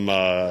all of them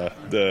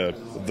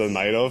the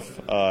night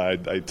of.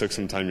 I took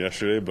some time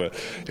yesterday, but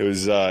it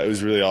was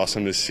really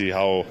awesome to see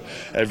how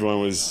everyone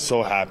was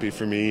so happy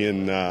for me,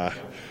 and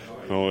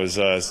it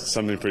was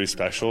something pretty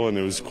special, and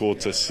it was cool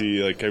to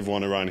see like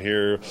everyone around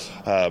here,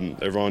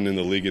 everyone in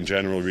the league in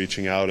general,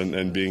 reaching out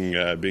and being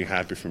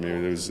happy for me.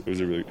 It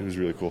was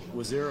really cool.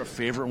 Was there a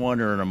favorite one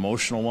or an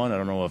emotional one? I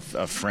don't know,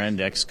 a friend,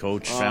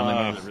 ex-coach, family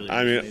member.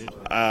 Really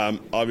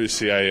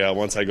obviously,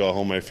 once I got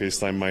home, I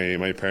FaceTimed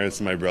my parents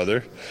and my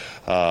brother,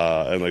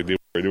 and like they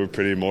They were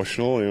pretty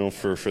emotional,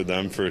 for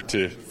them, for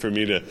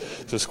me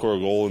to score a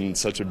goal in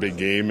such a big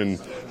game, and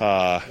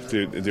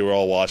they were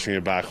all watching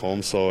it back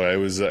home. So it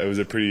was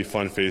a pretty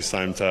fun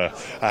FaceTime.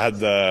 I had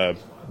the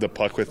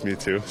puck with me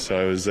too,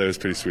 so it was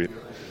pretty sweet.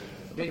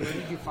 When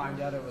did you find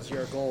out it was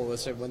your goal?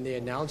 Was it when they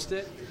announced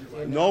it?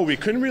 No, we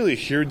couldn't really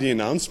hear the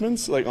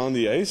announcements on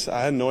the ice.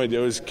 I had no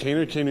idea. It was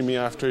Kaner came to me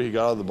after he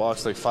got out of the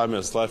box, 5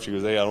 minutes left. He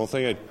goes, "Hey, I don't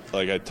think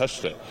I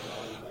touched it."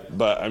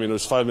 But, it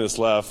was 5 minutes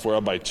left. We're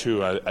up by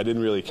 2. I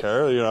didn't really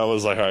care. I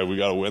was like, all right, we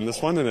got to win this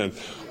one. And then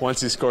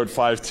once he scored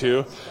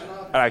 5-2,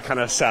 and I kind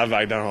of sat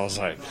back down, I was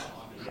like,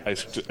 I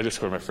just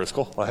scored my first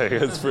goal.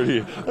 That's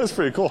pretty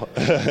cool.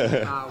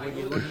 When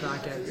you look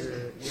back at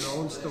your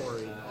own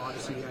story,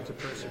 obviously you had to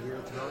persevere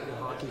throughout your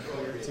hockey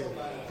career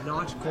to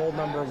notch goal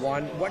number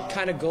 1. What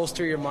kind of goes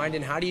through your mind,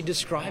 and how do you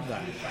describe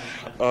that?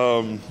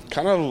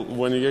 Kind of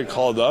when you get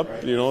called up,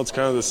 it's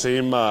kind of the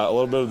same, a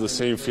little bit of the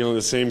same feeling,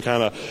 the same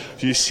kind of,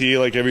 you see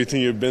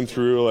everything you've been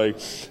through,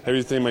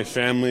 everything my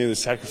family, the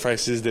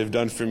sacrifices they've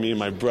done for me,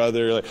 my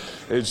brother.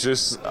 It's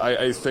just,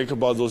 I think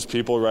about those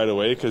people right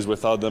away, because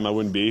without them I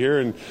wouldn't be here.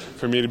 And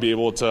for me to be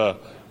able to,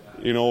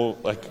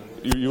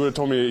 you would have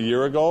told me a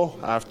year ago,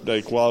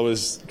 after while I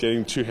was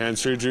getting 2 hand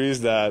surgeries,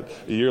 that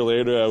a year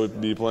later I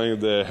would be playing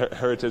the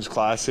Heritage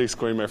Classic,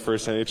 scoring my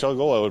first NHL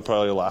goal, I would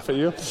probably laugh at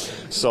you.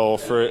 So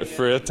for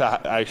it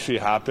to actually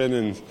happen,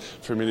 and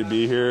for me to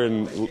be here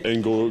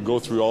and go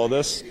through all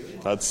this,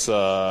 it's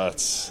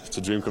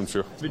a dream come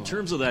true. In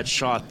terms of that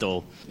shot,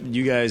 though,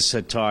 you guys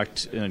had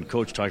talked, and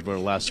Coach talked about it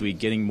last week,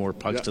 getting more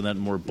pucks to the net,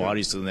 more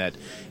bodies to the net,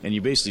 and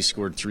you basically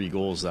scored 3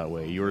 goals that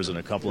way. Yours and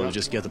a couple of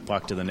just get the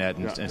puck to the net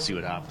and see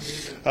what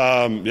happens.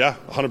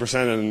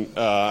 100%. And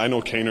I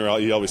know Kaner,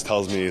 he always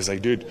tells me, he's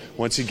like, dude,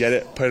 once you get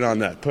it, put it on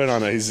net.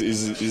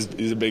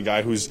 He's a big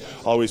guy who's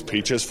always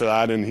preaches for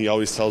that, and he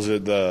always tells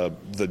it the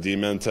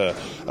D-men to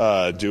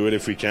do it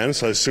if we can.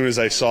 So as soon as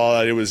I saw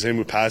that it was him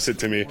who passed it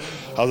to me,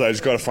 I was like, I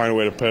just got to find a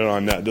way to put it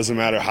on net. Doesn't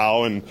matter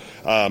how. And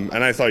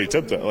I thought he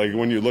tipped it.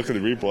 When you look at the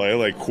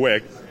replay,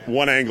 quick,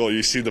 one angle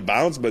you see the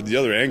bounce, but the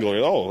other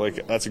angle,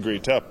 that's a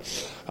great tip.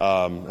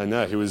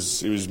 It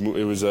was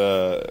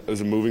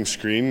a moving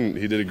screen.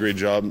 He did a great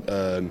job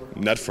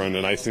net front,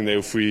 and I think that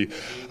if we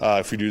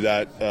do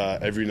that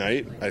every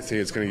night, I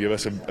think it's going to give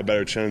us a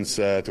better chance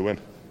to win.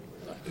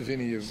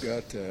 Vinny, you've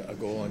got a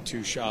goal on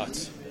 2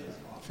 shots,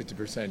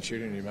 50%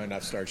 shooting. You might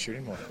not start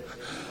shooting more.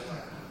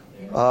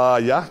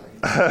 Yeah,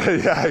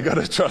 I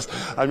gotta trust.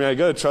 I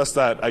gotta trust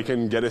that I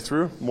can get it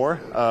through more.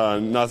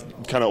 Not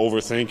kind of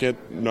overthink it.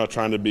 Not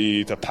trying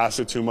to pass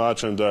it too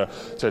much and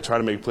to try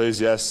to make plays.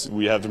 Yes,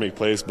 we have to make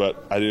plays,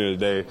 but at the end of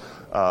the day,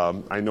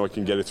 I know I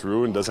can get it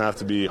through, and it doesn't have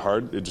to be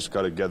hard. It just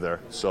got to get there.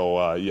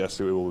 So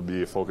yes, it will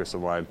be a focus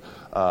of mine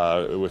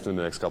within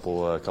the next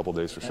couple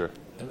days for sure.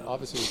 And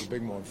obviously, it was a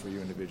big moment for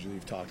you individually.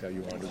 You've talked how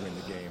you wanted to win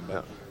the game, but.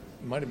 Yeah.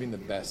 It might have been the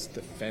best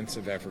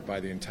defensive effort by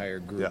the entire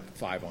group,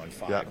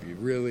 5-on-5. Yeah. You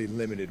really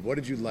limited. What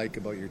did you like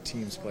about your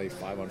team's play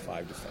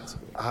 5-on-5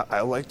 defensively?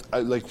 I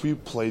liked we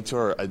played to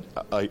our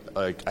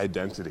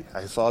identity.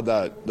 I thought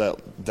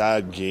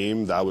that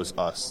game, that was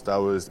us. That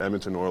was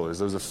Edmonton Oilers.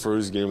 That was the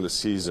first game of the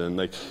season.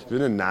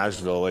 Even in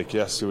Nashville,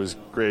 yes, it was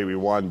great. We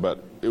won,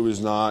 but it was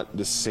not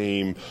the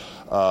same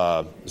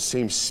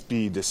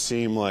speed, the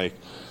same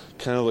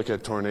kind of like a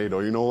tornado,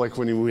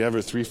 when we have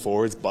our 3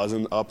 forwards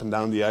buzzing up and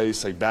down the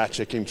ice, bat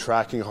checking,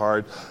 tracking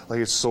hard,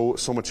 it's so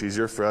much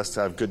easier for us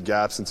to have good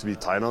gaps and to be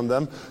tight on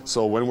them.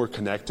 So when we're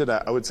connected,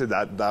 I would say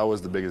that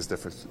was the biggest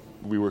difference.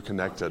 We were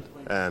connected,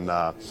 and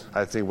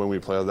I think when we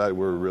play like that,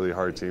 we're a really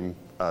hard team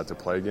to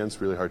play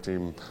against, really hard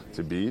team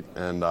to beat,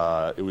 and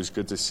it was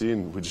good to see,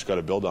 and we just got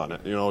to build on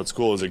it. It's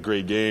cool. It was a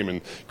great game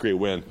and great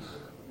win.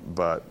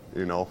 But,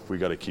 we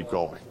got to keep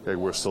going.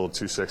 We're still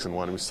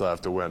 2-6-1. We still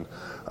have to win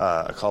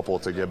a couple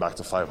to get back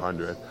to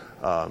 500.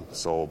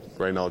 So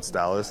right now it's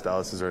Dallas.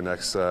 Dallas is our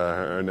next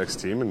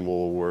team, and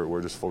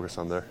we're just focused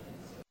on there.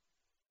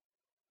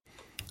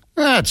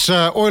 That's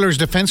Oilers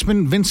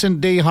defenseman Vincent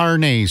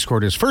Desharnais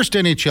scored his first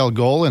NHL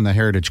goal in the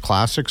Heritage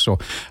Classic. So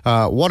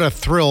what a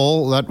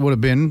thrill that would have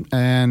been.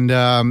 And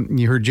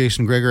you heard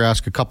Jason Gregor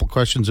ask a couple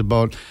questions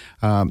about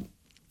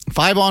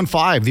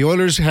 5-on-5. The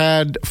Oilers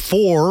had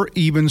 4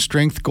 even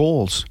strength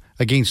goals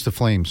against the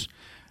Flames.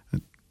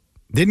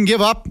 Didn't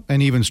give up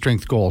an even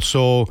strength goal.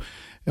 So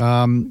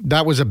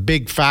that was a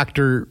big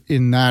factor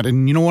in that.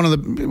 And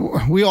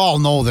we all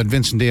know that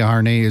Vincent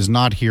Desharnais is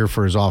not here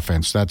for his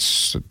offense.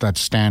 That's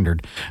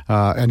standard.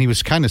 And he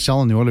was kind of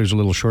selling the Oilers a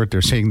little short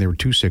there, saying they were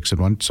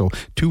 2-6-1. So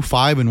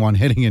 2-5-1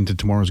 heading into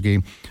tomorrow's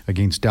game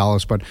against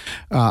Dallas. But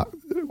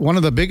one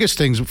of the biggest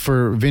things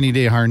for Vinny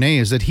Desharnais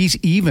is that he's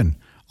even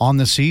on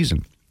the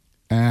season.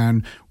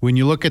 And when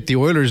you look at the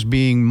Oilers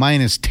being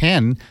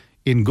 -10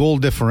 in goal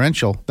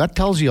differential, that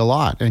tells you a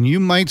lot. And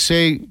you might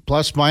say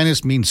plus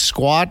minus means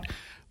squat,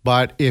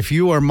 but if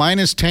you are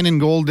 -10 in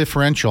goal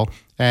differential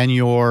and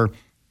you're,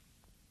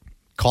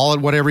 call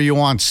it whatever you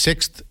want,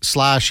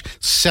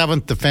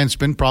 6th/7th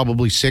defenseman,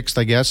 probably 6th,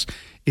 I guess,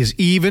 is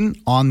even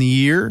on the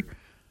year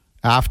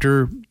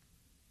after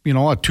a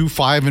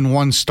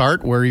 2-5-1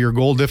 start where your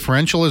goal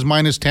differential is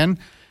 -10,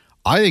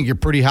 I think you're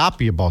pretty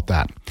happy about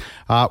that.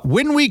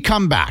 When we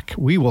come back,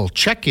 we will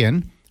check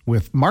in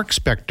with Mark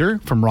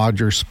Spector from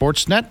Rogers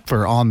Sportsnet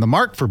for On the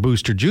Mark for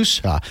Booster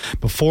Juice.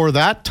 Before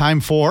that, time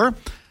for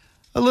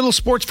a little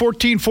Sports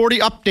 1440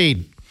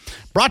 update.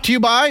 Brought to you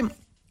by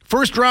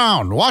First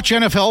Round. Watch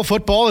NFL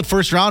football at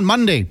First Round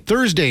Monday,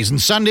 Thursdays, and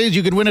Sundays.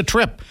 You can win a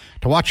trip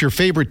to watch your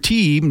favorite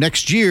team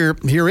next year.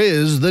 Here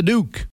is the Duke.